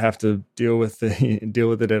and not have to deal with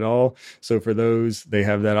it at all. So for those, they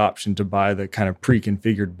have that option to buy the kind of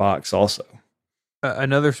pre-configured box also.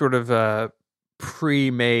 Another sort of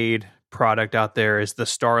pre-made product out there is the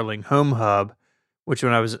Starling Home Hub, which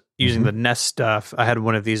when I was using the Nest stuff, I had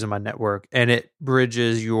one of these in my network, and it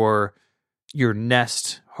bridges your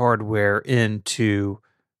Nest hardware into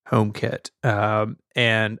HomeKit.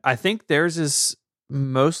 And I think theirs is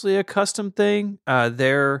mostly a custom thing.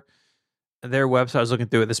 Their website, I was looking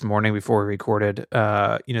through it this morning before we recorded.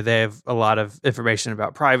 They have a lot of information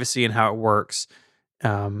about privacy and how it works.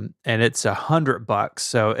 And it's $100,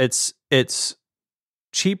 so it's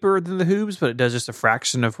cheaper than the Hubes, but it does just a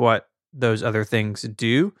fraction of what those other things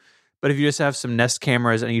do. But if you just have some Nest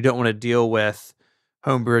cameras and you don't want to deal with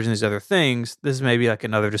Homebridge and these other things, this may be like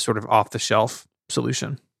another just sort of off the shelf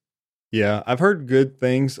solution. Yeah, I've heard good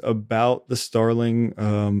things about the Starling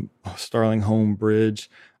Homebridge.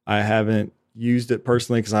 I haven't used it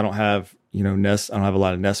personally because I don't have Nest. I don't have a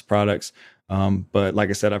lot of Nest products. But like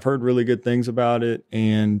I said, I've heard really good things about it.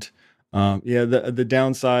 And the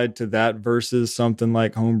downside to that versus something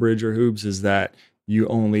like Homebridge or Hubes is that you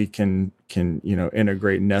only can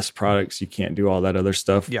integrate Nest products. You can't do all that other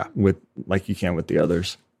stuff with like you can with the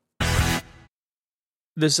others.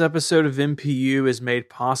 This episode of MPU is made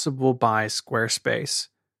possible by Squarespace,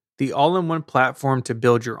 the all-in-one platform to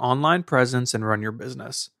build your online presence and run your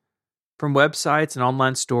business. From websites and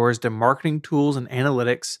online stores to marketing tools and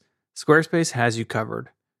analytics, Squarespace has you covered.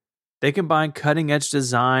 They combine cutting-edge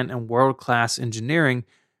design and world-class engineering,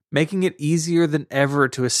 making it easier than ever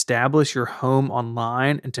to establish your home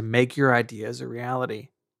online and to make your ideas a reality.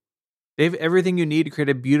 They have everything you need to create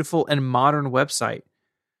a beautiful and modern website.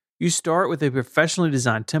 You start with a professionally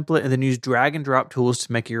designed template and then use drag and drop tools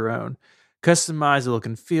to make it your own. Customize the look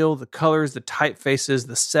and feel, the colors, the typefaces,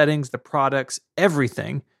 the settings, the products,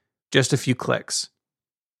 everything, just a few clicks.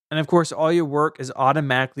 And of course, all your work is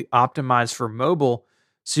automatically optimized for mobile,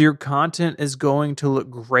 so your content is going to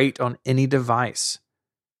look great on any device.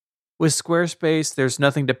 With Squarespace, there's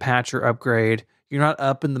nothing to patch or upgrade. You're not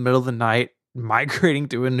up in the middle of the night migrating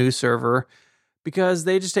to a new server because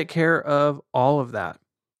they just take care of all of that.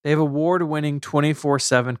 They have award-winning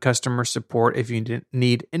 24/7 customer support if you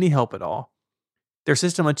need any help at all. Their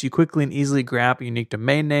system lets you quickly and easily grab a unique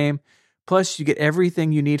domain name, plus you get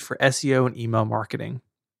everything you need for SEO and email marketing.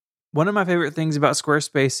 One of my favorite things about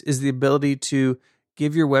Squarespace is the ability to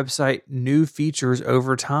give your website new features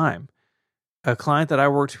over time. A client that I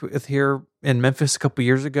worked with here in Memphis a couple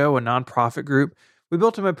years ago, a nonprofit group, we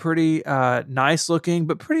built him a pretty nice looking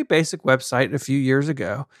but pretty basic website a few years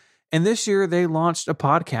ago. And this year they launched a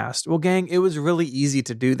podcast. Well, gang, it was really easy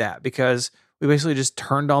to do that because we basically just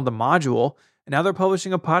turned on the module and now they're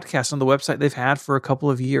publishing a podcast on the website they've had for a couple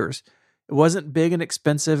of years. It wasn't big and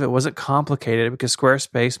expensive. It wasn't complicated because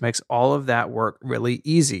Squarespace makes all of that work really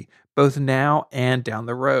easy, both now and down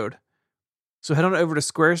the road. So head on over to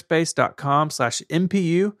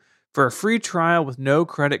squarespace.com/MPU for a free trial with no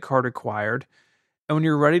credit card required. And when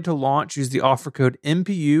you're ready to launch, use the offer code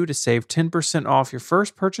MPU to save 10% off your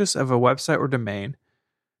first purchase of a website or domain.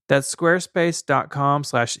 That's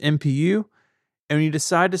squarespace.com/MPU. And when you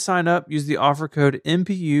decide to sign up, use the offer code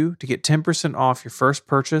MPU to get 10% off your first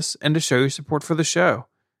purchase and to show your support for the show.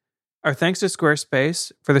 Our thanks to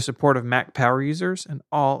Squarespace for their support of Mac Power users and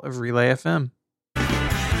all of Relay FM.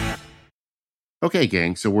 Okay,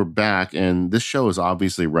 gang, so we're back, and this show is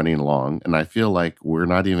obviously running long, and I feel like we're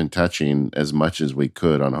not even touching as much as we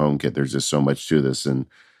could on HomeKit. There's just so much to this, and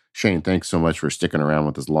Shane, thanks so much for sticking around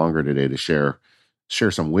with us longer today to share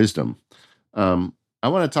some wisdom. I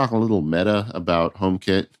want to talk a little meta about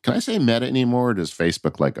HomeKit. Can I say meta anymore, or does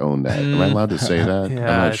Facebook own that? Am I allowed to say that? Yeah,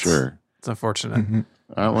 I'm not sure. It's unfortunate. Mm-hmm.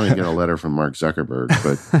 I don't want to get a letter from Mark Zuckerberg,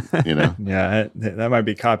 but Yeah, that might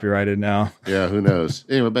be copyrighted now. Yeah, who knows?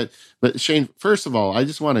 Anyway, but Shane, first of all, I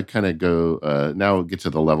just want to kind of go now get to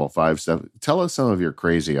the level 5 stuff. Tell us some of your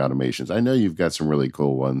crazy automations. I know you've got some really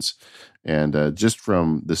cool ones, and just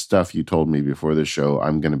from the stuff you told me before the show,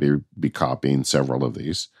 I'm going to be copying several of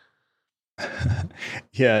these.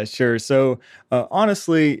 Yeah, sure. So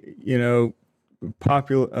honestly,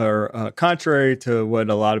 contrary to what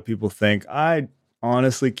a lot of people think, I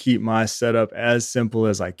honestly keep my setup as simple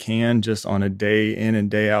as I can, just on a day in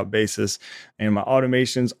and day out basis. And my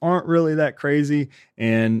automations aren't really that crazy.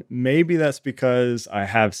 And maybe that's because I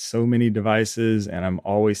have so many devices and I'm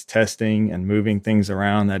always testing and moving things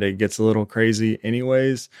around that it gets a little crazy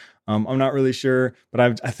anyways. I'm not really sure,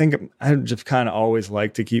 but I think I just kind of always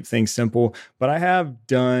like to keep things simple. But I have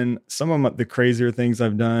done some of the crazier things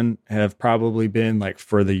I've done have probably been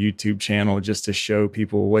for the YouTube channel, just to show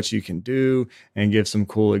people what you can do and give some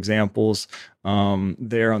cool examples.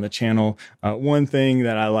 there on the channel. One thing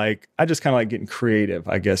that I just kind of like getting creative,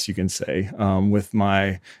 I guess you can say, with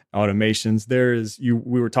my automations.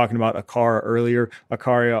 We were talking about Aqara earlier.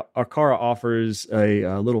 Aqara offers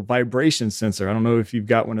a little vibration sensor. I don't know if you've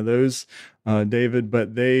got one of those, David,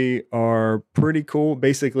 but they are pretty cool.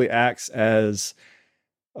 Basically acts as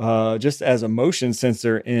just as a motion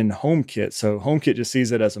sensor in HomeKit. So HomeKit just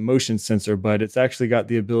sees it as a motion sensor, but it's actually got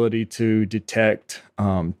the ability to detect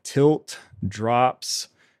tilt, drops,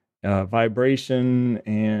 vibration,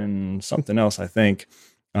 and something else, I think.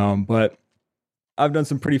 But I've done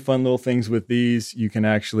some pretty fun little things with these. You can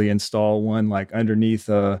actually install one like underneath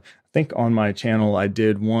I think on my channel, I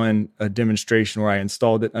did a demonstration where I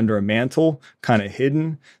installed it under a mantle, kind of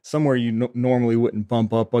hidden, somewhere you normally wouldn't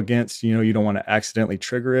bump up against. You don't want to accidentally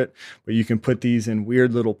trigger it, but you can put these in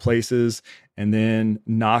weird little places and then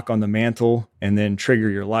knock on the mantle and then trigger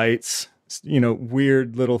your lights.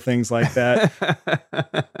 Weird little things like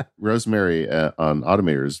that. Rosemary on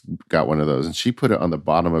Automators got one of those, and she put it on the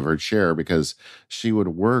bottom of her chair because she would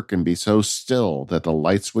work and be so still that the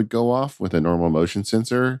lights would go off with a normal motion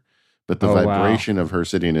sensor. But the vibration of her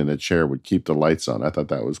sitting in a chair would keep the lights on. I thought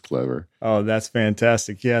that was clever. Oh, that's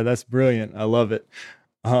fantastic. Yeah, that's brilliant. I love it.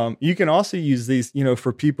 You can also use these,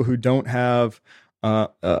 for people who don't have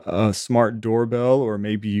a smart doorbell, or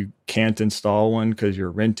maybe you can't install one because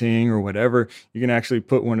you're renting or whatever. You can actually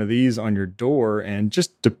put one of these on your door, and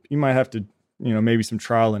you might have to, maybe some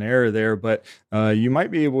trial and error there, but you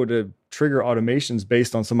might be able to trigger automations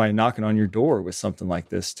based on somebody knocking on your door with something like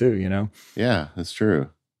this too, Yeah, that's true.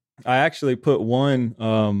 I actually put one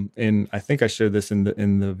in. I think I showed this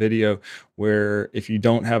in the video, where if you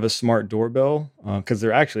don't have a smart doorbell, because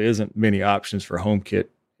there actually isn't many options for HomeKit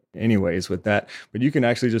anyways with that, but you can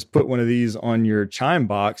actually just put one of these on your chime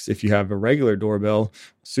box if you have a regular doorbell.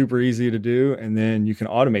 Super easy to do, and then you can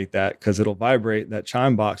automate that because it'll vibrate. That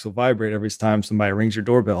chime box will vibrate every time somebody rings your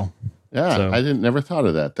doorbell. Yeah, I never thought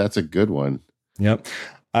of that. That's a good one. Yep,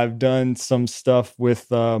 I've done some stuff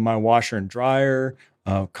with my washer and dryer.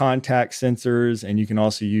 Contact sensors, and you can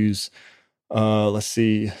also use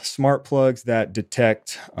smart plugs that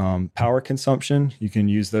detect power consumption. You can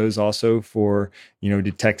use those also for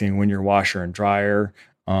detecting when your washer and dryer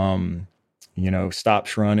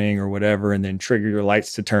stops running or whatever, and then trigger your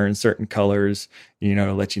lights to turn certain colors,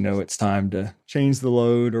 to let you know it's time to change the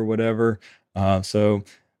load or whatever. So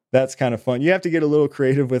that's kind of fun. You have to get a little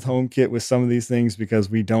creative with HomeKit with some of these things because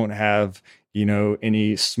we don't have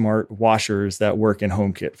any smart washers that work in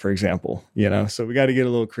HomeKit, for example, so we got to get a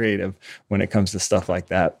little creative when it comes to stuff like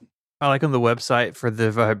that. I like on the website for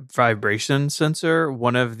the vibration sensor,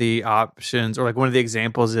 one of the options or like one of the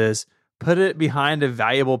examples is put it behind a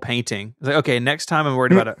valuable painting. It's like, okay, next time I'm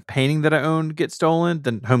worried about a painting that I own get stolen,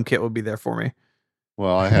 then HomeKit will be there for me.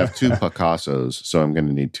 Well, I have 2 Picassos, so I'm going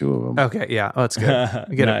to need 2 of them. Okay, yeah, that's good.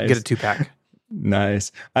 Get a 2-pack.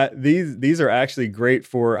 Nice. These are actually great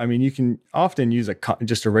for, you can often use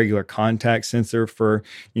just a regular contact sensor for,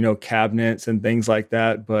 cabinets and things like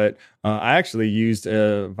that. But I actually used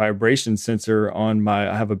a vibration sensor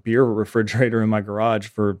I have a beer refrigerator in my garage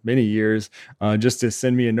for many years, just to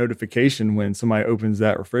send me a notification when somebody opens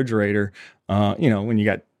that refrigerator. When you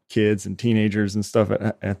got kids and teenagers and stuff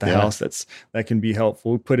at the house, that can be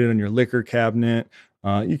helpful. Put it on your liquor cabinet.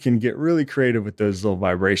 You can get really creative with those little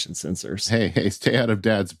vibration sensors. Hey, stay out of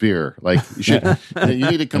Dad's beer. Like you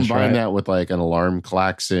need to combine that with like an alarm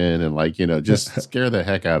klaxon and just scare the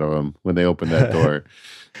heck out of them when they open that door.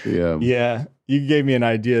 Yeah. You gave me an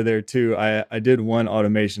idea there too. I did one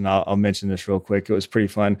automation. I'll mention this real quick. It was pretty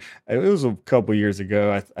fun. It was a couple years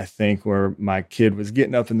ago, I think, where my kid was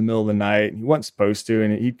getting up in the middle of the night. He wasn't supposed to,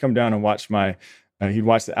 and he'd come down and watch he'd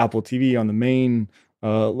watch the Apple TV on the main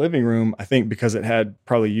living room, I think because it had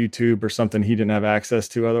probably YouTube or something he didn't have access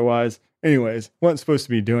to otherwise. Anyways, wasn't supposed to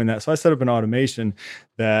be doing that. So I set up an automation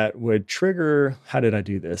that would trigger, how did I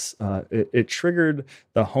do this? It triggered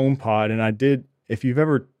the HomePod, and if you've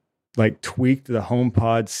ever tweaked the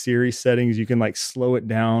HomePod Siri settings, you can slow it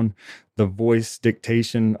down, the voice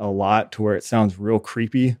dictation a lot to where it sounds real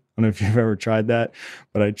creepy. I don't know if you've ever tried that,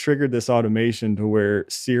 but I triggered this automation to where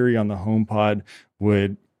Siri on the HomePod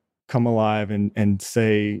would come alive and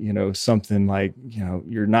say, something like,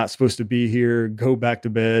 you're not supposed to be here, go back to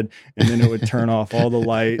bed. And then it would turn off all the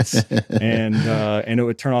lights and it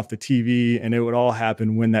would turn off the TV, and it would all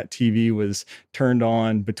happen when that TV was turned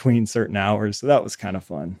on between certain hours. So that was kind of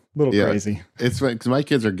fun. A little crazy. It's funny because my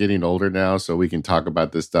kids are getting older now, so we can talk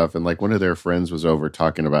about this stuff. And one of their friends was over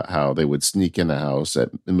talking about how they would sneak in the house at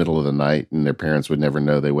the middle of the night and their parents would never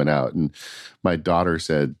know they went out. And my daughter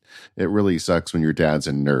said, it really sucks when your dad's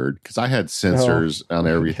a nerd because I had sensors on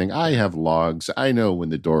everything. I have logs. I know when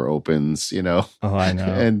the door opens, Oh, I know.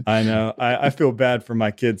 And I know. I feel bad for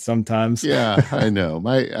my kids sometimes. yeah, I know.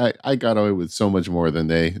 I got away with so much more than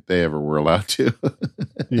they ever were allowed to.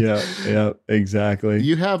 Yeah, exactly.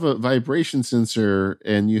 You have a vibration sensor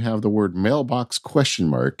and you have the word mailbox question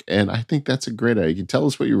mark. And I think that's a great idea. You can tell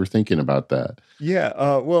us what you were thinking about that.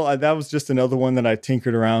 Yeah. Well, that was just another one that I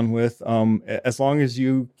tinkered around with. As long as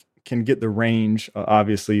you can get the range,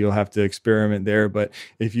 obviously you'll have to experiment there. But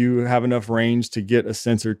if you have enough range to get a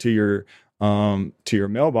sensor to your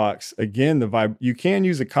mailbox, again, you can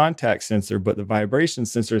use a contact sensor, but the vibration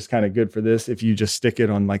sensor is kind of good for this if you just stick it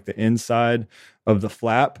on like the inside of the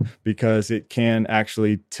flap, because it can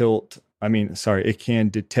actually it can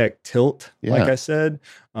detect tilt, like I said.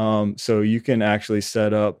 So you can actually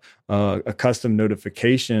set up a custom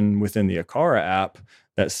notification within the Aqara app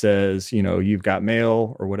that says, you've got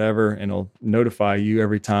mail or whatever, and it'll notify you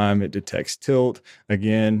every time it detects tilt.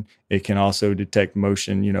 Again, it can also detect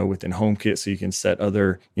motion, within HomeKit. So you can set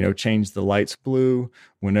other, change the lights blue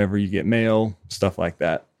whenever you get mail, stuff like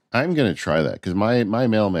that. I'm going to try that because my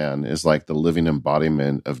mailman is like the living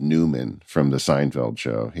embodiment of Newman from the Seinfeld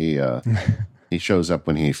show. He shows up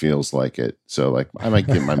when he feels like it. So like I might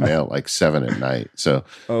get my mail at like 7 p.m. So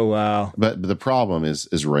oh wow! But the problem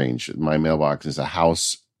is range. My mailbox is a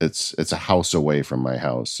house. It's a house away from my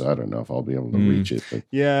house. So I don't know if I'll be able to reach it. But.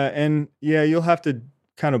 Yeah, you'll have to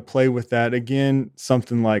kind of play with that. Again,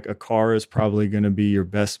 something like a car is probably going to be your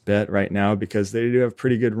best bet right now because they do have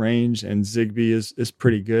pretty good range, and Zigbee is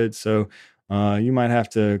pretty good. So you might have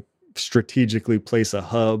to strategically place a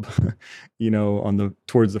hub,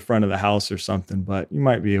 towards the front of the house or something, but you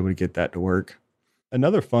might be able to get that to work.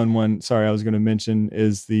 Another fun one, sorry, I was going to mention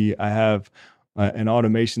is I have an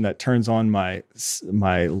automation that turns on my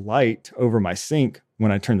light over my sink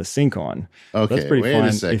when I turn the sink on. Okay, that's pretty wait fun.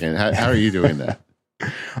 A second. How are you doing that?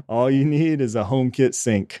 All you need is a HomeKit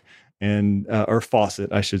sink and or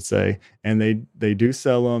faucet, I should say. And they do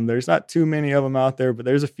sell them. There's not too many of them out there, but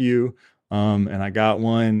there's a few. And I got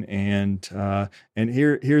one. And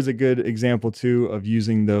here's a good example too of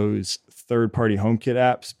using those third-party HomeKit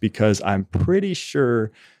apps, because I'm pretty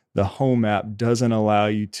sure the Home app doesn't allow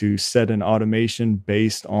you to set an automation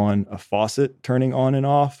based on a faucet turning on and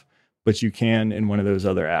off, but you can in one of those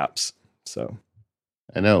other apps. So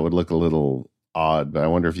I know it would look a little odd, but I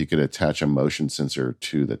wonder if you could attach a motion sensor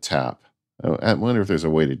to the tap. I wonder if there's a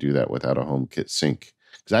way to do that without a HomeKit sink,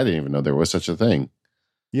 because I didn't even know there was such a thing.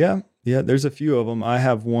 Yeah, there's a few of them. I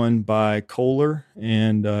have one by Kohler,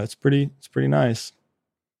 and it's pretty nice.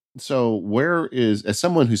 So as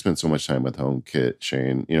someone who spent so much time with HomeKit,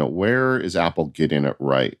 Shane, where is Apple getting it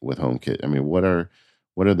right with HomeKit? I mean, what are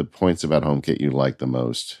the points about HomeKit you like the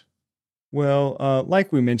most? Well,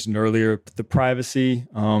 like we mentioned earlier, the privacy,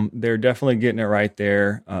 they're definitely getting it right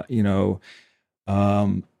there.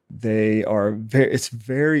 It's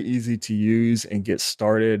very easy to use and get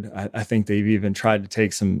started. I think they've even tried to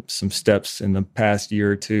take some steps in the past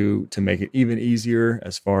year or two to make it even easier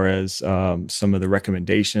as far as some of the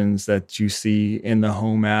recommendations that you see in the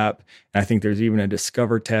Home app. And I think there's even a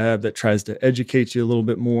Discover tab that tries to educate you a little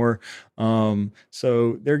bit more.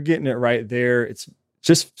 So they're getting it right there. It's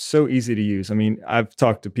just so easy to use. I mean, I've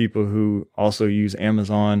talked to people who also use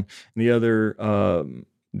Amazon and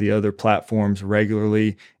the other platforms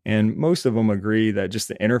regularly, and most of them agree that just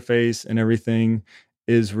the interface and everything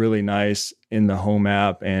is really nice in the Home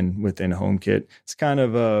app and within HomeKit. It's kind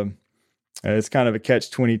of a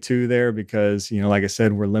catch-22 there because, like I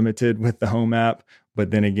said, we're limited with the Home app, but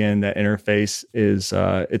then again, that interface is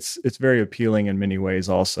it's very appealing in many ways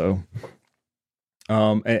also.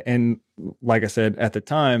 And like I said, at the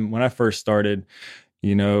time when I first started,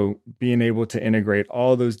 being able to integrate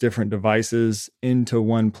all those different devices into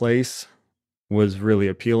one place was really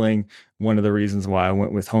appealing. One of the reasons why I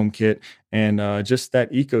went with HomeKit, and just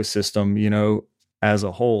that ecosystem, as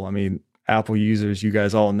a whole. I mean, Apple users, you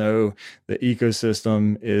guys all know the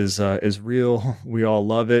ecosystem is real. We all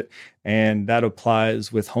love it. And that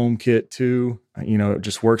applies with HomeKit too. It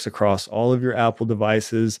just works across all of your Apple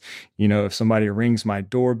devices. If somebody rings my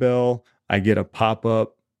doorbell, I get a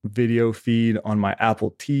pop-up video feed on my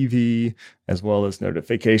Apple TV, as well as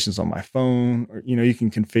notifications on my phone. Or, you can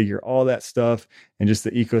configure all that stuff, and just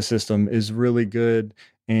the ecosystem is really good.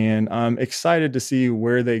 And I'm excited to see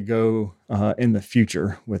where they go in the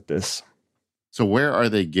future with this. So where are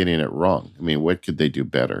they getting it wrong? I mean, what could they do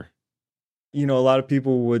better? A lot of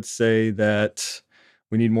people would say that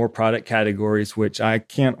we need more product categories, which I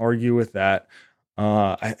can't argue with that.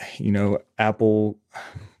 Apple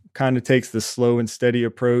kind of takes the slow and steady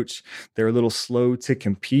approach. They're a little slow to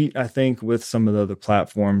compete, I think, with some of the other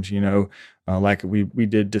platforms, like we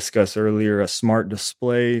did discuss earlier, a smart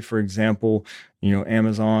display, for example.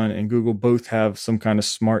 Amazon and Google both have some kind of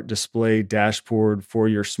smart display dashboard for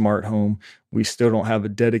your smart home. We still don't have a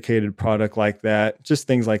dedicated product like that, just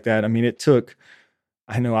things like that. I mean,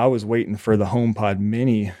 I know I was waiting for the HomePod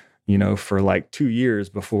Mini, for like 2 years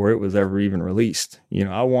before it was ever even released.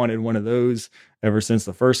 I wanted one of those ever since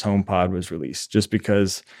the first HomePod was released, just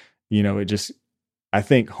because, I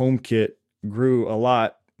think HomeKit grew a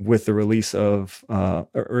lot with the release of,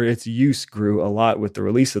 or its use grew a lot with the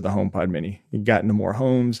release of the HomePod Mini. It got into more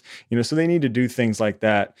homes, so they need to do things like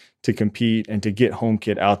that to compete and to get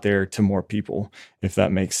HomeKit out there to more people, if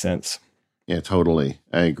that makes sense. Yeah, totally.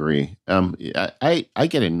 I agree. I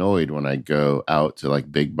get annoyed when I go out to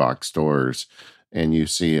like big box stores and you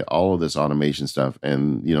see all of this automation stuff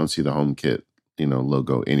and you don't see the HomeKit,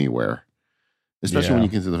 logo anywhere. Especially when you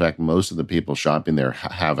consider the fact most of the people shopping there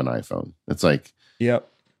have an iPhone. It's like, yep.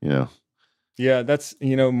 Yeah, that's,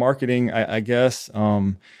 marketing, I guess.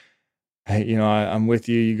 I'm with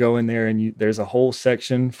you. You go in there and there's a whole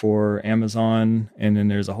section for Amazon, and then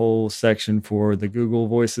there's a whole section for the Google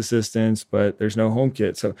voice assistants, but there's no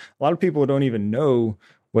HomeKit. So a lot of people don't even know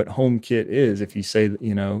what HomeKit is. If you say,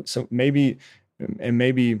 so maybe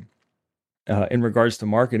in regards to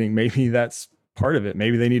marketing, maybe that's part of it.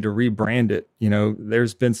 Maybe they need to rebrand it.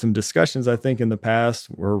 There's been some discussions, I think, in the past,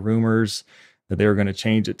 or rumors that they were going to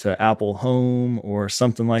change it to Apple Home or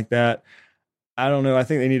something like that. I don't know. I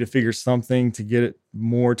think they need to figure something to get it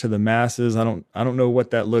more to the masses. I don't know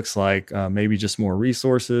what that looks like. Maybe just more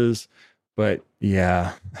resources, but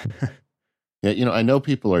yeah. Yeah, I know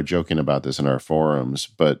people are joking about this in our forums,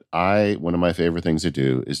 but one of my favorite things to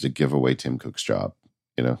do is to give away Tim Cook's job.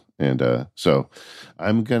 And so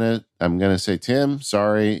I'm gonna say, Tim,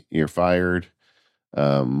 sorry, you're fired.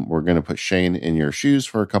 We're gonna put Shane in your shoes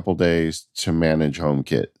for a couple days to manage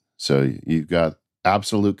HomeKit. So you've got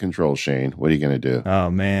absolute control, Shane. What are you gonna do?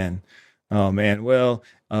 Oh man. Well,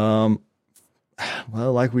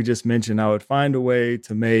 like we just mentioned, I would find a way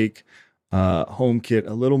to make HomeKit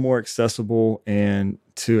a little more accessible and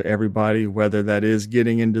to everybody, whether that is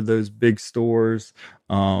getting into those big stores.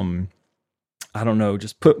 I don't know,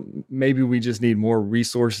 maybe we just need more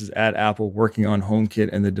resources at Apple working on HomeKit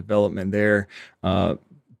and the development there.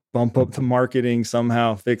 Bump up the marketing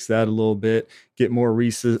somehow, fix that a little bit, get more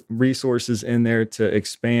resources in there to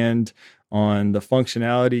expand on the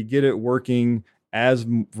functionality, get it working as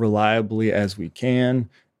reliably as we can,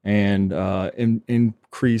 and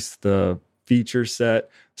increase the feature set.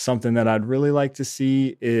 Something that I'd really like to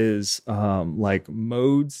see is like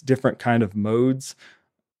modes, different kind of modes.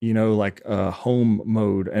 Like a home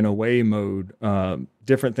mode and away mode,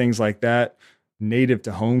 different things like that, native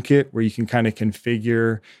to HomeKit, where you can kind of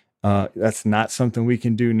configure. That's not something we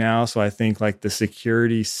can do now. So I think like the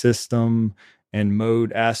security system and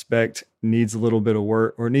mode aspect needs a little bit of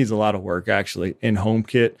work, or needs a lot of work actually in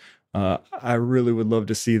HomeKit. I really would love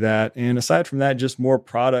to see that. And aside from that, just more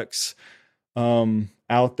products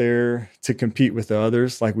out there to compete with the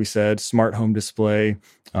others. Like we said, smart home display,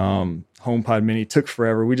 HomePod Mini took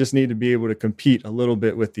forever. We just need to be able to compete a little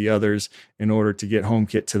bit with the others in order to get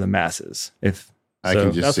HomeKit to the masses. That's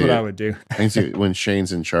what I would do. I can see when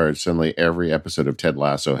Shane's in charge, suddenly every episode of Ted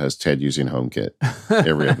Lasso has Ted using HomeKit.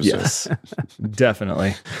 Every episode. Yes,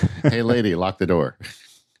 definitely. Hey, lady, lock the door.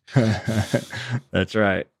 That's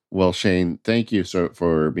right. Well, Shane, thank you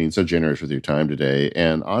for being so generous with your time today.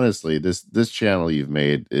 And honestly, this channel you've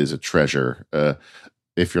made is a treasure.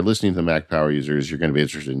 If you're listening to the Mac Power Users, you're going to be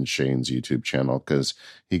interested in Shane's YouTube channel because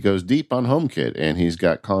he goes deep on HomeKit and he's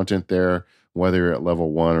got content there, whether you're at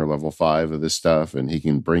level 1 or level 5 of this stuff, and he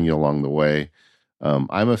can bring you along the way.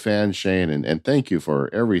 I'm a fan, Shane, and thank you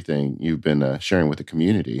for everything you've been sharing with the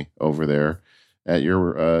community over there at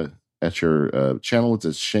your channel.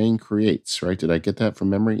 It's Shane Creates, right? Did I get that from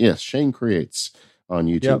memory? Yes, Shane Creates on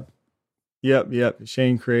YouTube. Yep.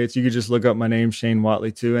 Shane Creates. You could just look up my name, Shane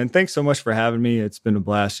Watley, too. And thanks so much for having me. It's been a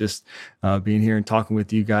blast just being here and talking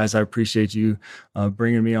with you guys. I appreciate you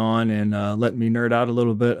bringing me on and letting me nerd out a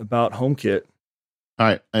little bit about HomeKit. All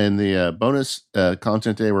right. And the bonus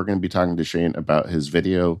content today, we're going to be talking to Shane about his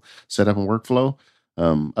video setup and workflow.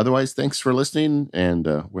 Otherwise, thanks for listening. And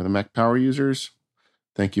we're the Mac Power Users.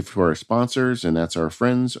 Thank you for our sponsors, and that's our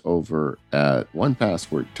friends over at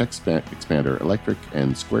 1Password, Text Expander, Electric,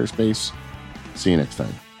 and Squarespace. See you next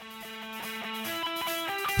time.